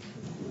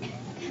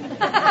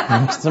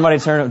 Somebody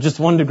turn up just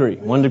 1 degree.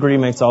 1 degree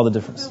makes all the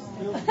difference.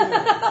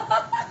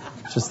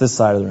 Just this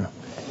side of the room.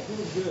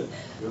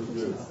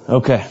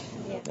 Okay.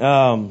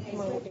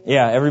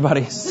 Yeah,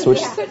 everybody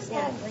switch.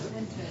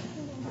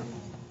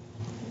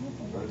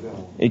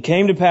 It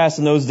came to pass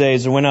in those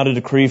days, there went out a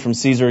decree from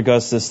Caesar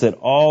Augustus that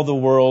all the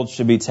world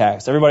should be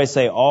taxed. Everybody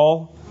say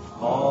all.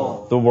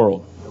 The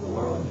world.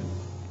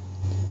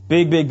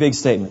 Big, big, big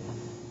statement.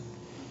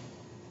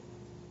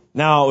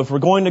 Now, if we're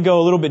going to go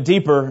a little bit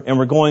deeper and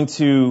we're going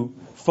to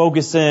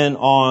focus in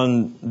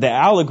on the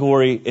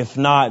allegory, if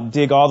not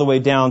dig all the way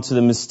down to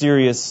the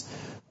mysterious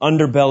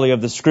underbelly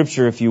of the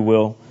Scripture, if you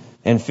will,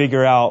 and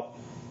figure out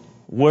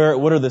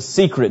what are the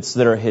secrets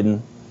that are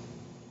hidden,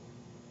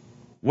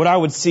 what I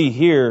would see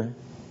here,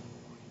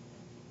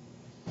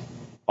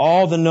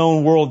 all the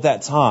known world at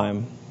that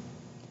time,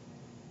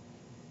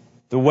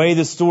 the way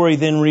the story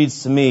then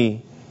reads to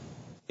me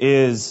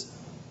is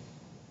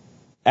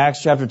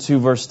Acts chapter 2,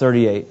 verse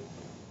 38.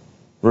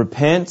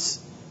 Repent.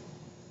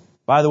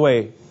 By the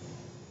way,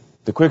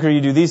 the quicker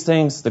you do these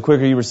things, the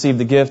quicker you receive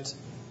the gift.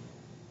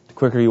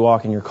 quicker you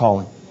walk in your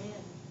calling.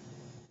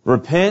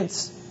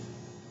 Repent,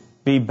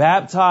 be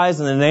baptized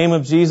in the name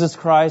of Jesus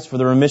Christ for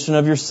the remission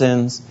of your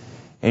sins,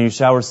 and you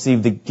shall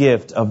receive the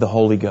gift of the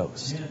Holy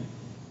Ghost. Amen.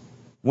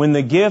 When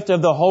the gift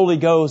of the Holy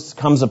Ghost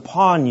comes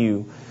upon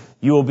you,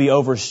 you will be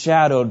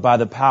overshadowed by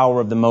the power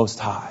of the Most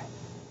High.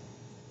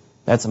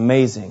 That's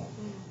amazing.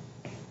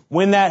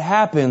 When that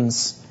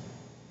happens,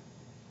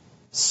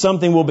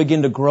 something will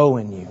begin to grow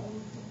in you.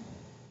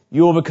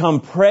 You will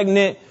become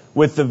pregnant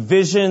with the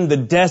vision, the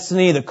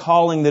destiny, the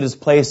calling that is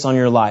placed on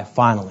your life,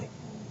 finally.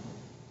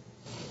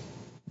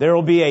 There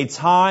will be a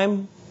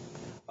time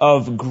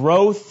of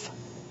growth.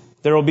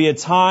 There will be a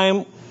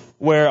time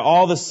where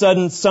all of a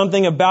sudden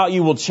something about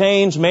you will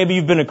change. Maybe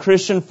you've been a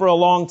Christian for a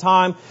long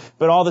time,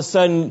 but all of a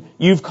sudden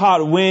you've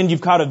caught wind, you've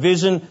caught a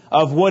vision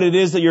of what it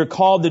is that you're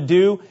called to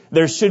do.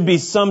 There should be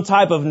some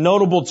type of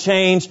notable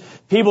change.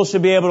 People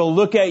should be able to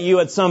look at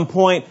you at some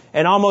point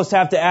and almost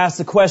have to ask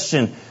the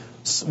question,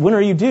 when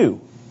are you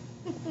due?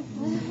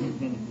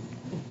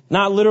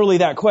 Not literally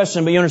that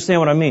question, but you understand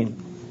what I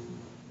mean.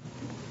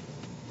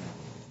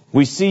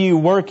 We see you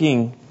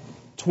working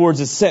towards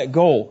a set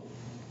goal.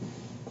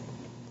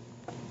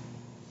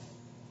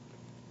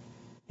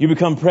 You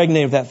become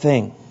pregnant with that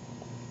thing.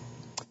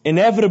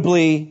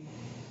 Inevitably,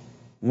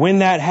 when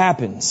that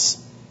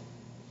happens,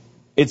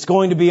 it's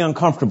going to be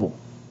uncomfortable.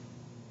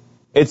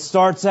 It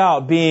starts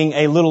out being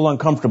a little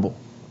uncomfortable.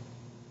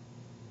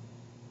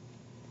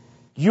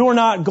 You're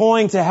not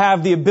going to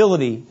have the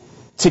ability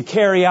to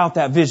carry out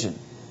that vision.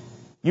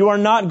 You are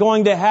not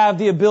going to have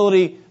the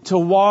ability to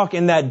walk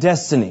in that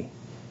destiny.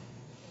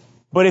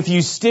 But if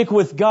you stick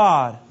with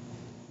God,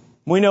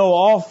 we know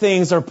all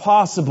things are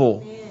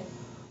possible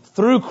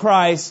through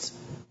Christ,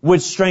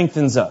 which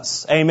strengthens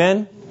us.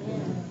 Amen?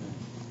 Amen?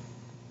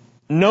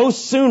 No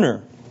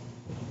sooner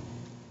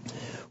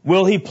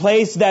will He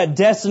place that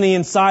destiny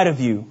inside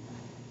of you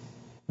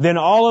than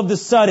all of a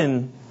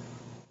sudden,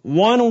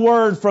 one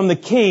word from the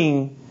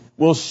King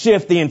will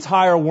shift the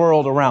entire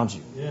world around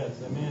you. Yes,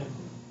 amen.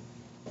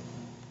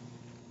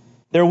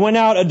 There went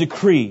out a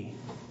decree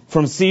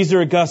from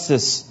Caesar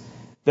Augustus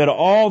that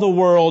all the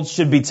world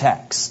should be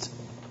taxed.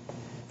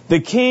 The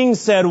king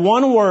said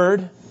one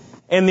word,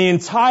 and the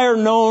entire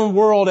known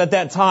world at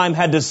that time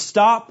had to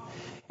stop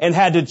and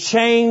had to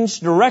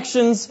change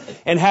directions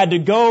and had to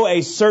go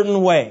a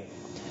certain way.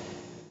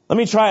 Let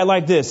me try it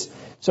like this.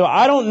 So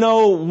I don't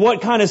know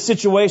what kind of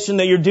situation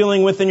that you're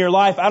dealing with in your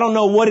life. I don't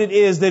know what it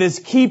is that is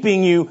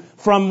keeping you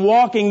from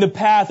walking the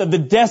path of the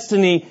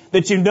destiny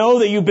that you know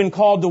that you've been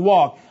called to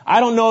walk. I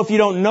don't know if you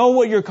don't know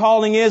what your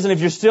calling is, and if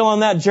you're still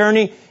on that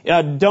journey,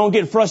 don't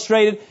get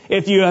frustrated.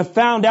 If you have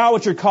found out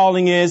what your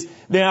calling is,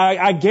 then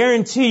I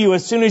guarantee you,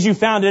 as soon as you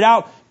found it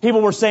out,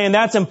 people were saying,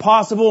 that's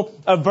impossible.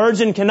 A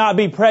virgin cannot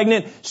be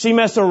pregnant. She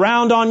messed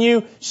around on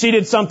you. She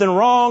did something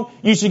wrong.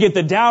 You should get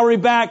the dowry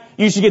back.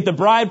 You should get the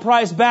bride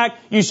price back.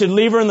 You should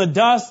leave her in the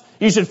dust.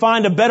 You should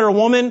find a better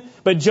woman.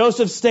 But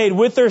Joseph stayed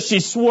with her. She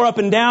swore up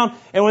and down.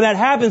 And when that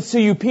happens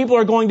to you, people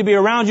are going to be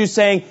around you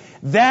saying,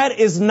 that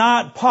is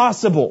not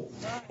possible.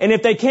 And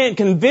if they can't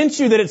convince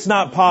you that it's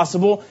not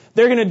possible,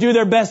 they're going to do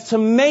their best to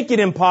make it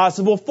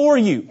impossible for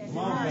you.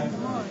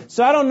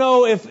 So I don't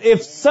know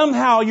if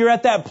somehow you're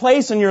at that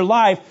place in your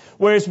life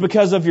where it's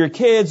because of your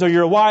kids or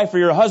your wife or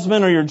your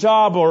husband or your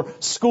job or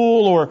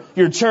school or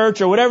your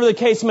church or whatever the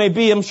case may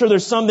be. I'm sure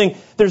there's something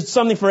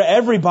for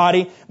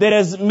everybody that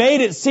has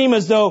made it seem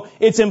as though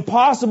it's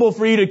impossible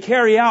for you to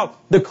carry out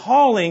the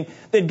calling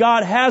that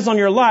God has on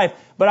your life.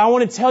 But I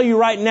want to tell you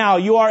right now,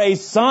 you are a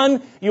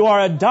son, you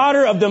are a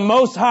daughter of the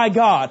Most High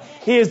God.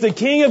 He is the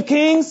King of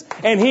Kings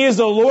and He is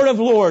the Lord of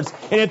Lords.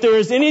 And if there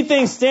is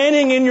anything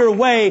standing in your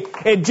way,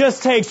 it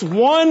just takes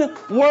one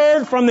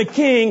word from the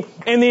King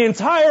and the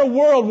entire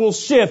world will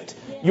shift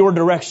your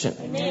direction.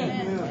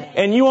 Amen.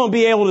 And you won't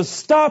be able to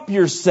stop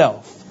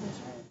yourself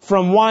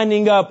from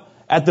winding up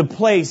at the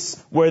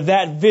place where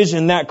that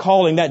vision, that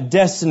calling, that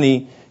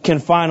destiny can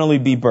finally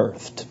be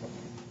birthed.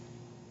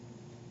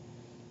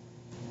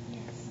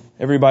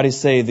 Everybody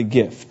say the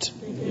gift.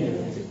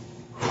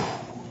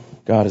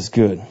 God is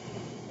good.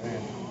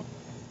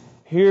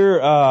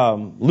 Here,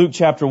 Luke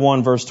chapter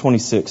 1, verse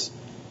 26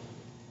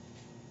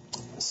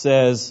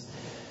 says,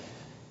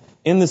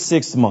 in the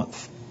 6th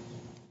month.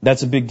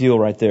 That's a big deal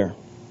right there.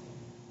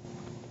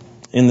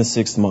 In the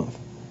 6th month.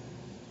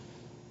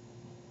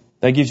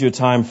 That gives you a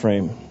time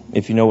frame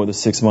if you know what the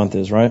 6th month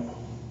is, right?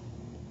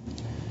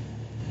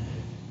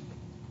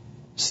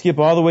 Skip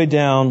all the way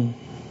down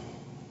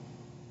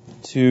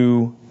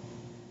to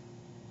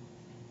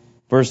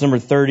verse number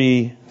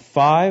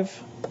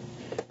 35.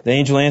 The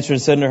angel answered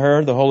and said unto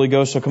her, the Holy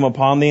Ghost shall come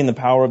upon thee, and the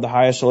power of the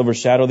highest shall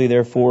overshadow thee.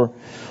 Therefore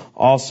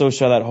also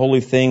shall that holy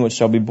thing which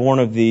shall be born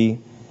of thee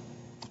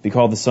be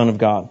called the Son of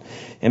God.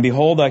 And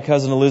behold, thy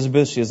cousin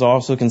Elizabeth, she has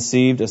also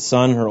conceived a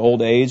son in her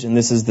old age, and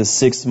this is the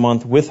 6th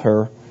month with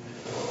her,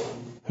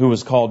 who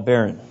was called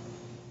barren.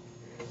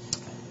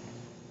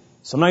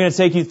 So I'm not going to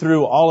take you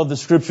through all of the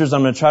scriptures.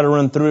 I'm going to try to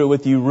run through it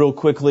with you real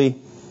quickly.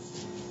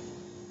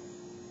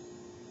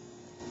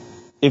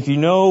 If you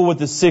know what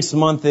the 6th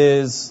month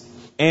is,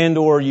 and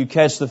or you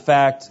catch the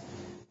fact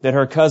that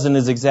her cousin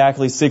is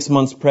exactly 6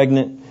 months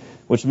pregnant,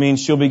 which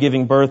means she'll be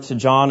giving birth to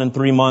John in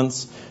 3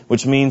 months,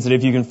 which means that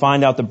if you can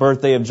find out the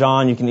birthday of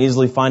John, you can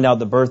easily find out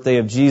the birthday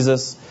of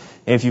Jesus.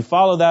 And if you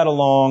follow that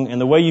along, and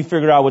the way you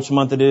figure out which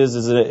month it is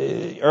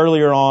that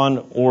earlier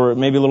on, or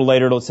maybe a little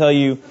later, it'll tell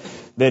you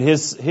that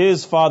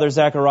his father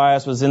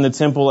Zacharias was in the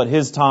temple at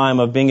his time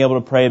of being able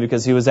to pray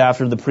because he was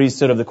after the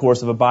priesthood of the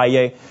course of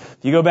Abiah.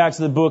 If you go back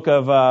to the book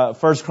of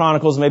First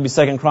Chronicles, maybe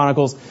Second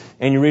Chronicles,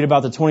 and you read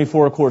about the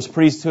 24-course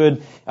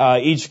priesthood,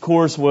 each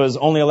course was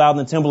only allowed in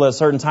the temple at a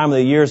certain time of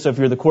the year. So if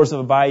you're the course of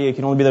Abiah, you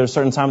can only be there at a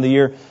certain time of the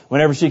year.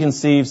 Whenever she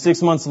conceived,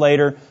 6 months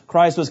later,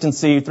 Christ was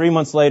conceived. 3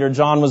 months later,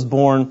 John was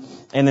born.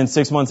 And then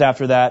 6 months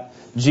after that,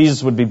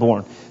 Jesus would be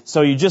born.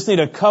 So you just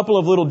need a couple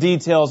of little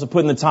details to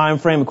put in the time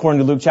frame according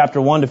to Luke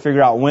chapter 1 to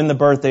figure out when the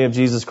birthday of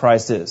Jesus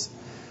Christ is.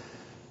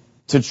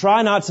 To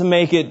try not to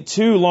make it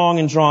too long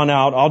and drawn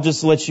out, I'll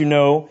just let you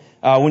know,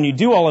 when you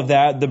do all of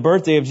that, the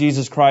birthday of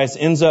Jesus Christ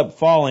ends up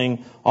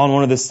falling on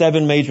one of the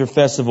 7 major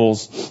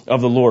festivals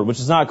of the Lord, which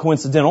is not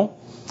coincidental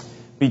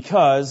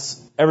because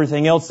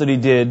everything else that he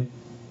did,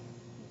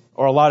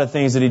 or a lot of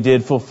things that he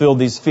did, fulfilled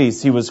these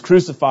feasts. He was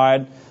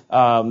crucified.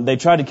 They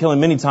tried to kill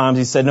him many times.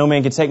 He said, "No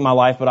man can take my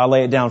life, but I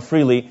lay it down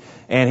freely."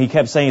 And he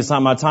kept saying, "It's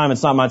not my time,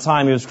 it's not my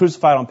time." He was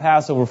crucified on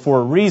Passover for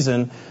a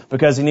reason,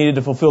 because he needed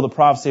to fulfill the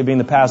prophecy of being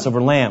the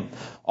Passover lamb.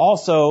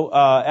 Also,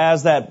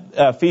 as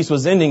that feast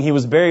was ending, he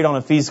was buried on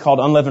a feast called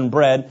unleavened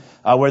bread,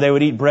 where they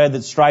would eat bread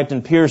that's striped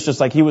and pierced,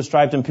 just like he was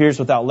striped and pierced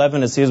without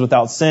leaven, as he is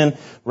without sin,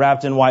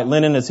 wrapped in white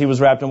linen, as he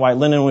was wrapped in white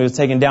linen when he was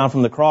taken down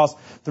from the cross.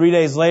 3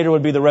 days later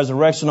would be the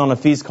resurrection on a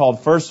feast called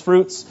First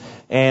Fruits,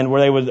 and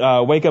where they would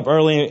wake up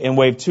early and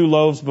wave 2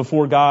 loaves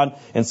before God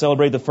and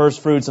celebrate the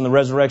first fruits and the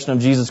resurrection of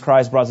Jesus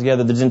Christ, brought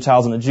together the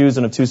Gentiles and the Jews,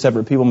 and of 2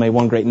 separate people made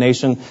one great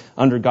nation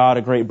under God,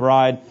 a great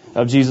bride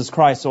of Jesus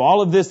Christ. So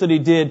all of this that he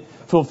did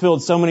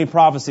fulfilled so many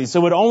prophecies. So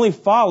it would only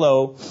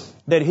follow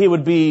that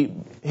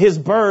his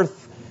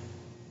birth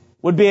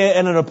would be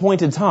at an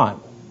appointed time.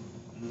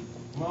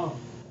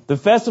 The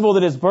festival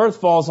that his birth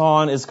falls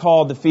on is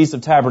called the Feast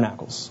of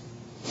Tabernacles.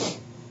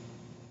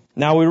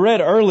 Now we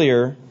read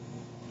earlier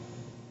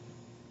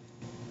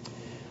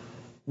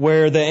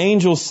where the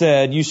angel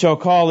said, "You shall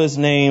call his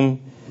name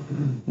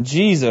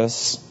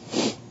Jesus."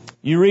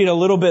 You read a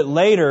little bit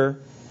later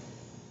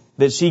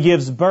that she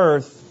gives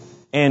birth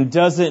and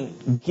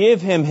doesn't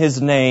give him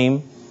his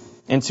name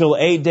until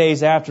 8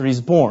 days after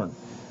he's born.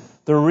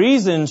 The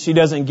reason she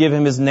doesn't give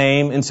him his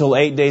name until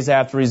 8 days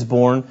after he's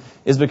born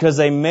is because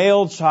a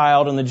male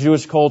child in the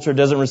Jewish culture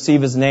doesn't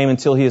receive his name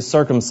until he is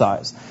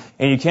circumcised.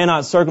 And you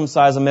cannot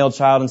circumcise a male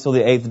child until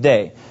the 8th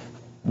day.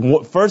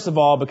 First of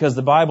all, because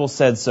the Bible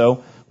said so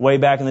way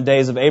back in the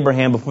days of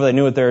Abraham before they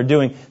knew what they were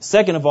doing.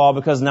 Second of all,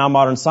 because now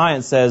modern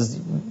science says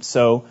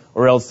so,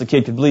 or else the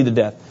kid could bleed to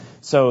death.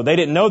 So they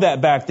didn't know that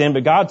back then,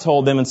 but God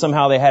told them, and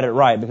somehow they had it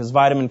right, because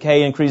vitamin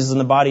K increases in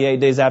the body 8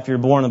 days after you're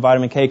born, and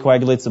vitamin K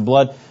coagulates the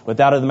blood.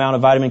 Without an amount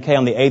of vitamin K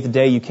on the 8th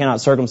day, you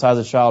cannot circumcise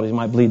a child. He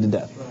might bleed to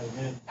death.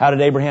 How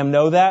did Abraham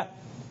know that?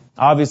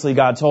 Obviously,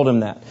 God told him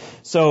that.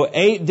 So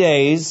 8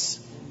 days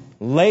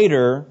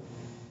later,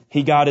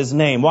 he got his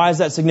name. Why is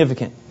that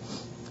significant?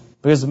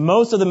 Because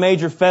most of the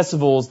major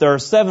festivals, there are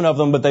 7 of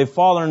them, but they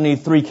fall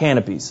underneath 3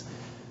 canopies.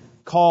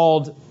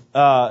 Called,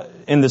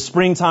 in the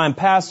springtime,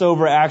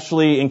 Passover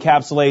actually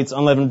encapsulates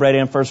unleavened bread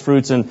and first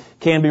fruits and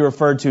can be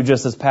referred to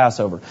just as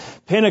Passover.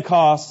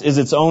 Pentecost is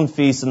its own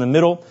feast in the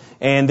middle.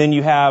 And then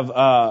you have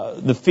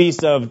the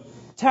Feast of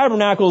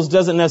Tabernacles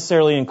doesn't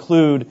necessarily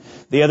include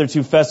the other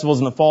 2 festivals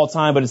in the fall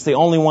time, but it's the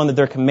only one that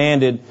they're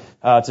commanded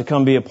to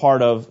come be a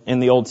part of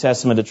in the Old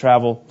Testament, to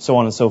travel, so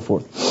on and so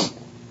forth.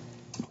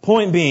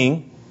 Point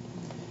being,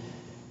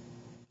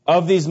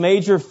 of these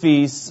major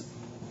feasts,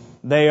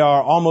 they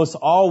are almost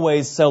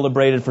always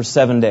celebrated for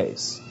 7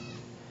 days.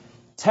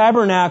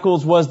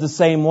 Tabernacles was the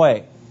same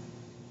way.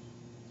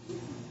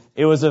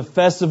 It was a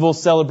festival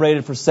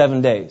celebrated for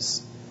 7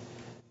 days.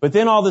 But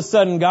then all of a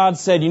sudden God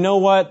said, "You know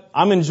what?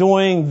 I'm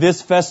enjoying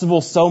this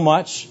festival so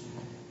much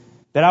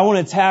that I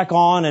want to tack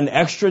on an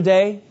extra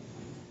day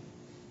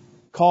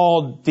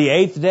called the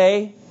 8th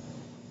day.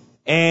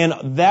 And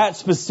that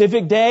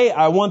specific day,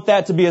 I want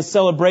that to be a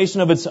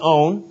celebration of its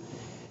own."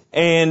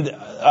 And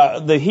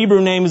the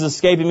Hebrew name is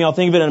escaping me. I'll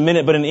think of it in a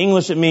minute. But in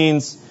English, it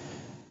means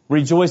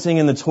rejoicing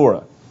in the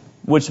Torah,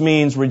 which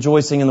means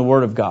rejoicing in the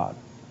Word of God.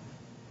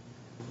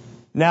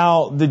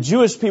 Now, the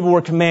Jewish people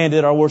were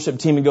commanded, our worship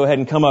team would go ahead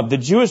and come up. The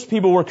Jewish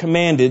people were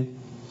commanded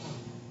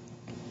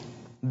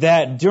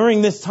that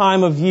during this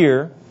time of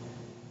year,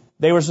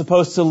 they were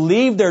supposed to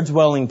leave their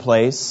dwelling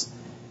place,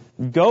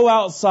 go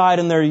outside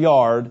in their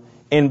yard,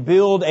 and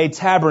build a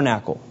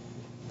tabernacle.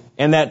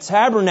 And that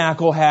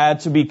tabernacle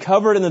had to be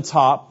covered in the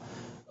top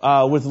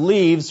with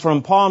leaves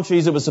from palm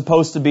trees. It was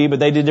supposed to be, but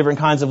they did different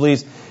kinds of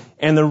leaves.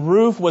 And the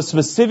roof was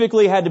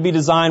specifically had to be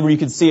designed where you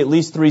could see at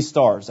least 3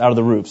 stars out of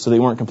the roof, so they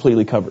weren't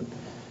completely covered.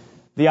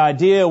 The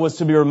idea was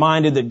to be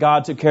reminded that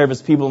God took care of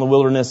His people in the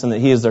wilderness and that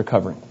He is their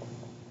covering.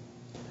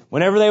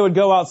 Whenever they would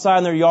go outside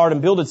in their yard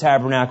and build a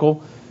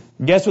tabernacle,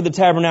 guess what the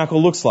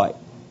tabernacle looks like?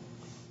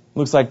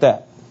 Looks like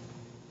that.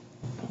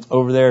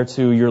 Over there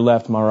to your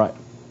left, my right.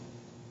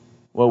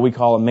 What we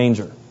call a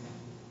manger.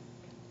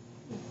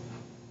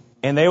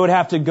 And they would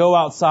have to go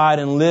outside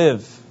and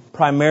live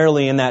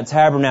primarily in that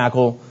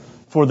tabernacle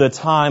for the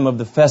time of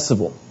the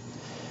festival.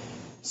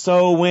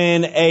 So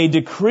when a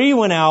decree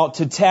went out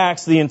to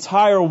tax the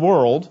entire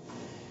world,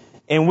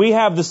 and we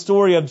have the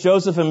story of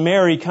Joseph and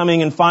Mary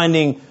coming and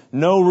finding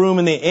no room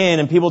in the inn,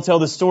 and people tell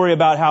the story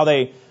about how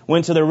they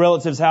went to their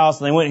relative's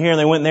house, and they went here and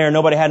they went there, and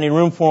nobody had any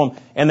room for them,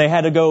 and they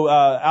had to go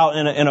out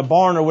in a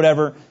barn or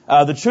whatever.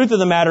 The truth of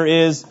the matter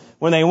is,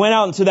 when they went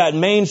out into that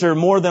manger,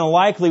 more than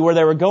likely where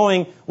they were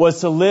going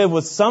was to live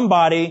with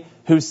somebody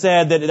who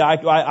said that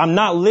I'm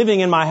not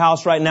living in my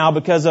house right now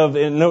because of,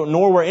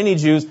 nor were any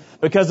Jews,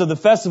 because of the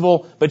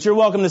festival, but you're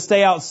welcome to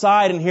stay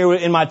outside and here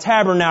in my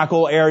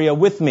tabernacle area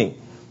with me.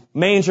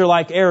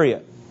 Manger-like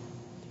area.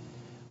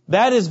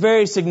 That is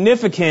very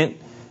significant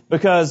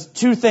because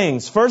two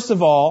things. First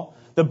of all,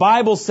 the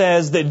Bible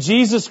says that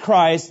Jesus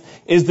Christ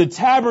is the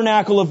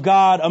tabernacle of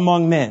God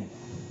among men.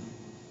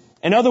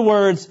 In other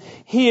words,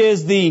 He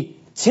is the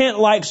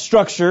tent-like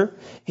structure.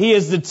 He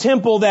is the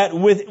temple that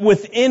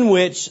within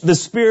which the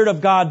Spirit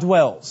of God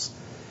dwells.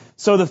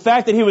 So the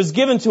fact that He was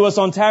given to us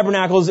on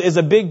tabernacles is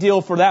a big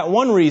deal for that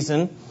one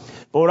reason.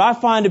 But what I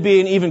find to be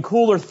an even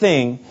cooler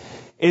thing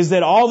is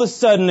that all of a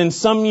sudden in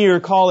some year,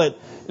 call it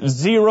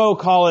 0,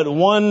 call it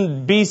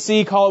 1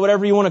 BC, call it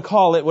whatever you want to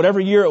call it, whatever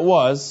year it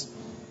was,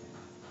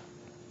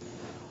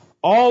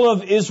 all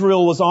of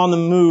Israel was on the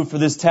move for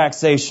this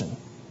taxation.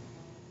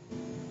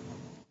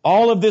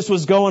 All of this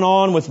was going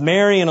on with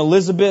Mary and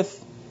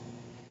Elizabeth.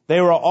 They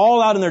were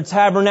all out in their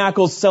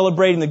tabernacles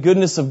celebrating the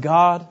goodness of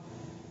God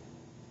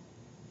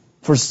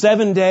for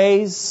 7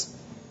 days.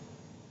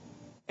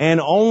 And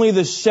only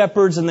the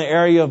shepherds in the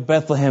area of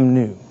Bethlehem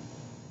knew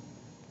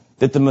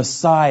that the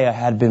Messiah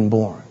had been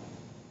born,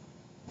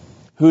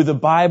 who the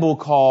Bible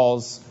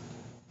calls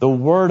the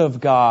Word of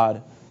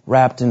God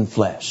wrapped in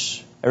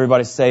flesh.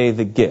 Everybody say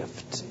the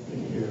gift.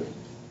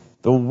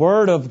 The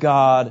Word of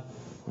God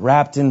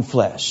wrapped in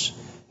flesh.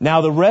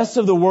 Now the rest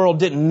of the world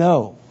didn't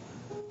know.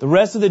 The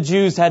rest of the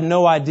Jews had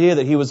no idea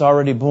that He was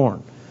already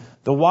born.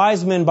 The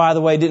wise men, by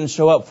the way, didn't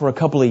show up for a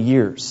couple of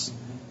years.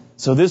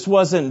 So this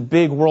wasn't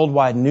big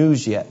worldwide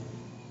news yet.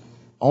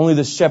 Only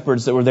the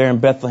shepherds that were there in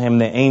Bethlehem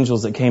and the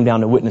angels that came down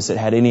to witness it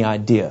had any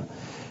idea.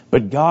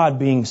 But God,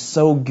 being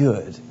so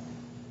good,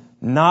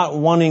 not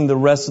wanting the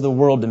rest of the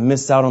world to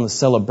miss out on the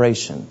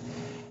celebration,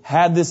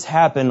 had this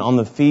happen on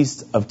the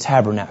Feast of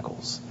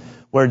Tabernacles,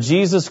 where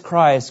Jesus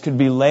Christ could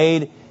be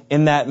laid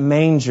in that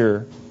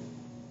manger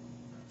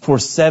for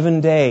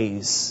 7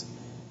 days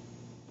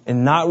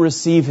and not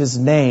receive His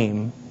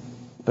name,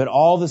 but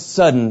all of a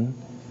sudden,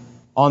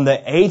 on the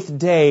 8th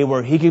day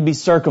where He could be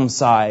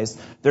circumcised,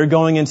 they're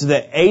going into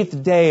the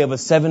 8th day of a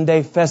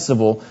 7-day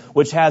festival,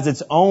 which has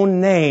its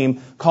own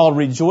name called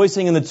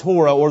Rejoicing in the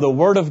Torah, or the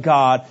Word of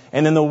God.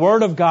 And then the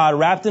Word of God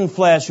wrapped in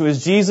flesh, who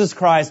is Jesus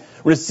Christ,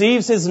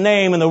 receives His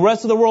name, and the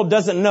rest of the world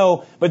doesn't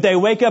know, but they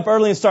wake up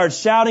early and start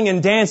shouting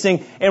and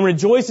dancing and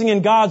rejoicing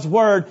in God's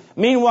Word.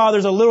 Meanwhile,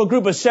 there's a little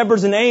group of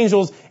shepherds and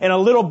angels in a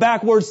little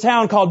backwards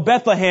town called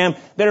Bethlehem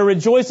that are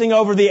rejoicing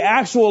over the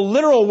actual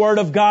literal Word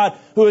of God,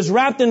 who is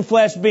wrapped in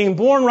flesh, being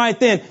born right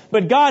then.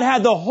 But God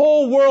had the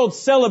whole world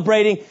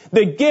celebrating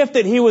the gift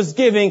that He was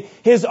giving,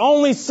 His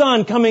only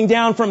Son coming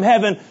down from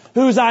heaven,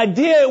 whose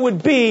idea it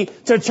would be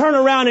to turn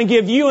around and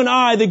give you and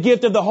I the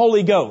gift of the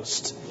Holy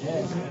Ghost.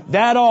 Yes.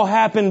 That all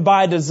happened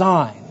by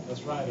design.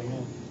 That's right,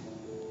 amen.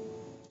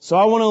 So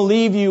I want to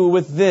leave you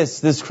with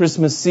this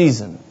Christmas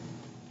season,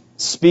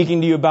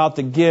 speaking to you about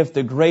the gift,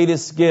 the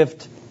greatest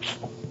gift.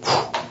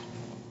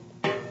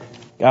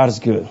 God is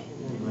good.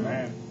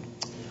 Amen.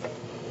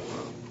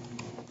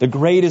 The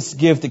greatest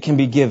gift that can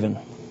be given.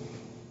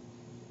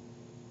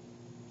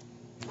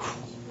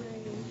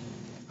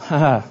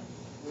 I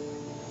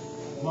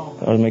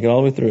would make it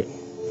all the way through it.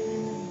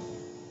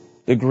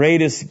 The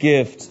greatest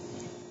gift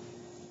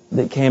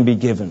that can be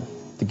given.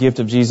 The gift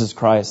of Jesus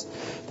Christ.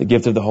 The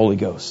gift of the Holy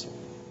Ghost.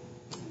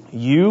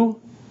 You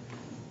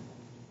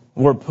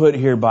were put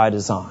here by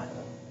design.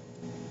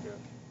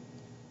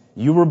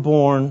 You were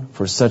born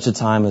for such a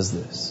time as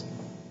this.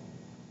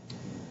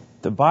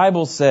 The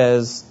Bible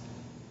says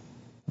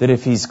that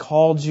if He's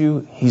called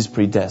you, He's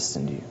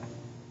predestined you.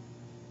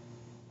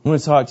 I'm going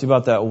to talk to you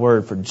about that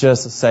word for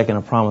just a second.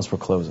 I promise we're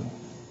closing.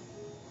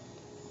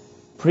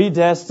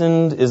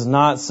 Predestined is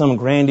not some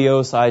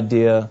grandiose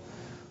idea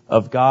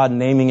of God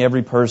naming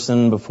every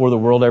person before the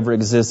world ever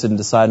existed and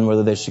deciding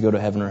whether they should go to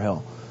heaven or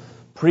hell.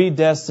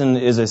 Predestined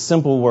is a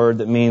simple word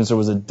that means there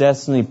was a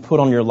destiny put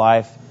on your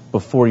life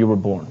before you were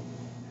born.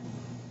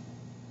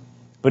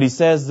 But He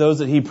says those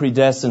that He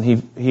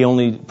predestined, He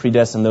only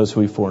predestined those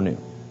who He foreknew.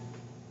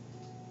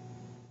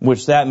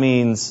 Which that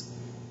means,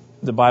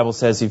 the Bible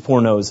says He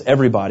foreknows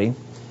everybody.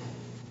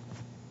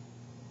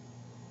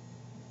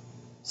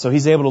 So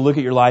He's able to look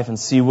at your life and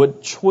see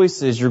what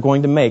choices you're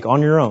going to make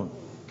on your own.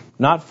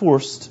 Not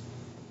forced.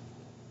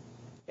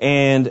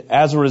 And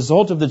as a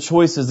result of the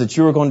choices that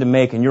you are going to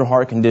make in your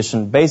heart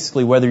condition,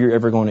 basically whether you're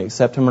ever going to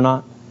accept Him or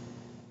not,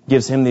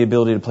 gives him the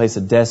ability to place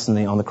a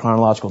destiny on the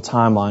chronological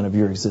timeline of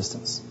your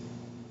existence.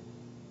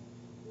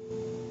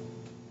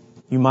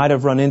 You might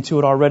have run into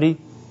it already.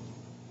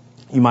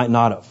 You might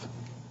not have.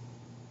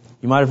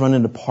 You might have run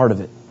into part of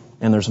it,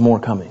 and there's more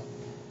coming.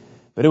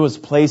 But it was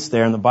placed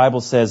there, and the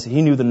Bible says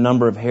He knew the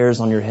number of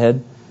hairs on your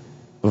head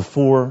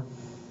before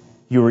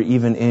you were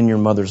even in your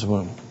mother's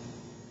womb.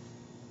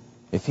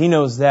 If He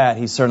knows that,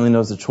 He certainly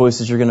knows the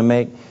choices you're going to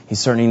make. He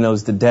certainly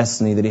knows the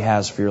destiny that He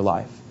has for your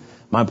life.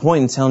 My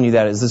point in telling you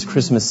that is this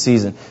Christmas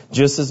season,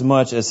 just as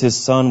much as His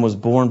Son was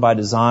born by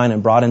design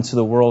and brought into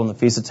the world in the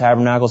Feast of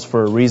Tabernacles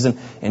for a reason,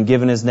 and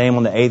given His name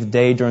on the 8th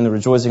day during the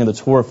rejoicing of the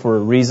Torah for a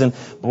reason,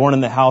 born in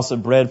the house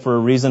of bread for a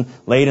reason,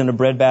 laid in a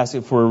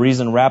breadbasket for a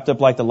reason, wrapped up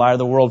like the light of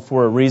the world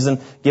for a reason,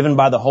 given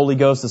by the Holy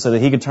Ghost so that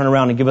He could turn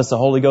around and give us the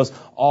Holy Ghost,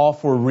 all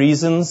for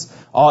reasons.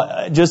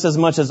 Just as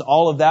much as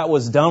all of that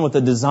was done with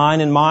the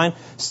design in mind,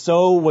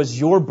 so was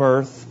your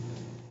birth,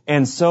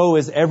 and so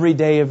is every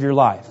day of your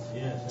life.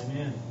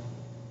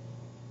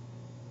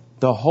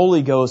 The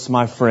Holy Ghost,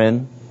 my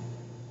friend,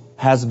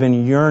 has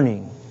been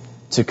yearning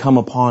to come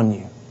upon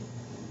you.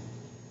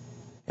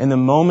 And the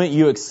moment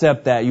you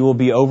accept that, you will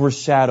be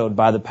overshadowed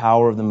by the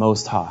power of the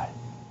Most High.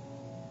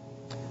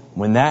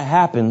 When that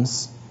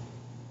happens,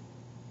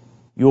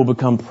 you will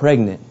become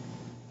pregnant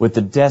with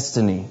the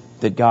destiny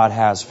that God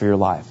has for your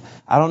life.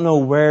 I don't know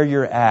where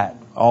you're at,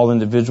 all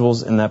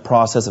individuals, in that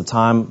process of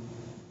time,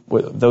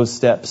 with those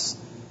steps.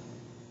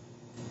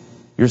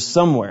 You're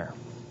somewhere.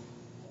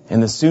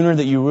 And the sooner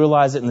that you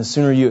realize it, and the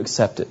sooner you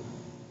accept it.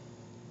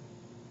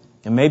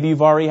 And maybe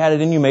you've already had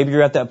it in you. Maybe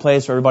you're at that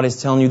place where everybody's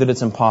telling you that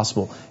it's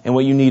impossible. And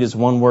what you need is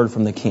one word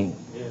from the King.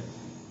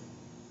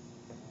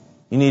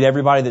 You need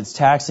everybody that's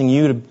taxing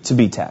you to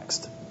be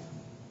taxed.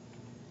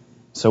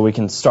 So we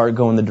can start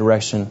going the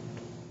direction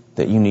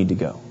that you need to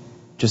go.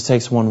 Just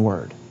takes one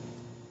word.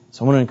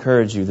 So I want to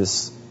encourage you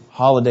this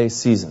holiday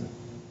season.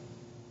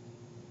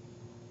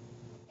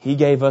 He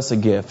gave us a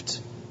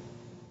gift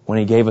when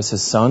He gave us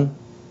His Son.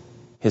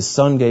 His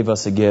Son gave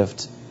us a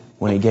gift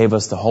when He gave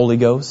us the Holy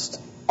Ghost.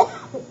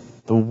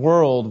 The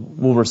world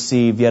will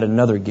receive yet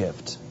another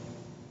gift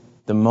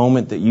the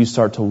moment that you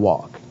start to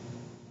walk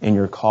in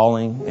your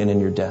calling and in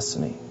your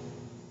destiny.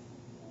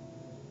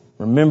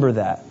 Remember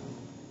that.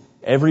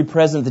 Every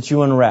present that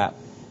you unwrap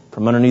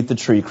from underneath the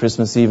tree,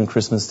 Christmas Eve and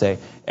Christmas Day,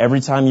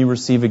 every time you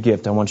receive a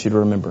gift, I want you to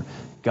remember,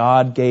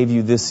 God gave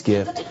you this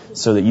gift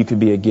so that you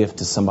could be a gift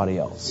to somebody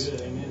else.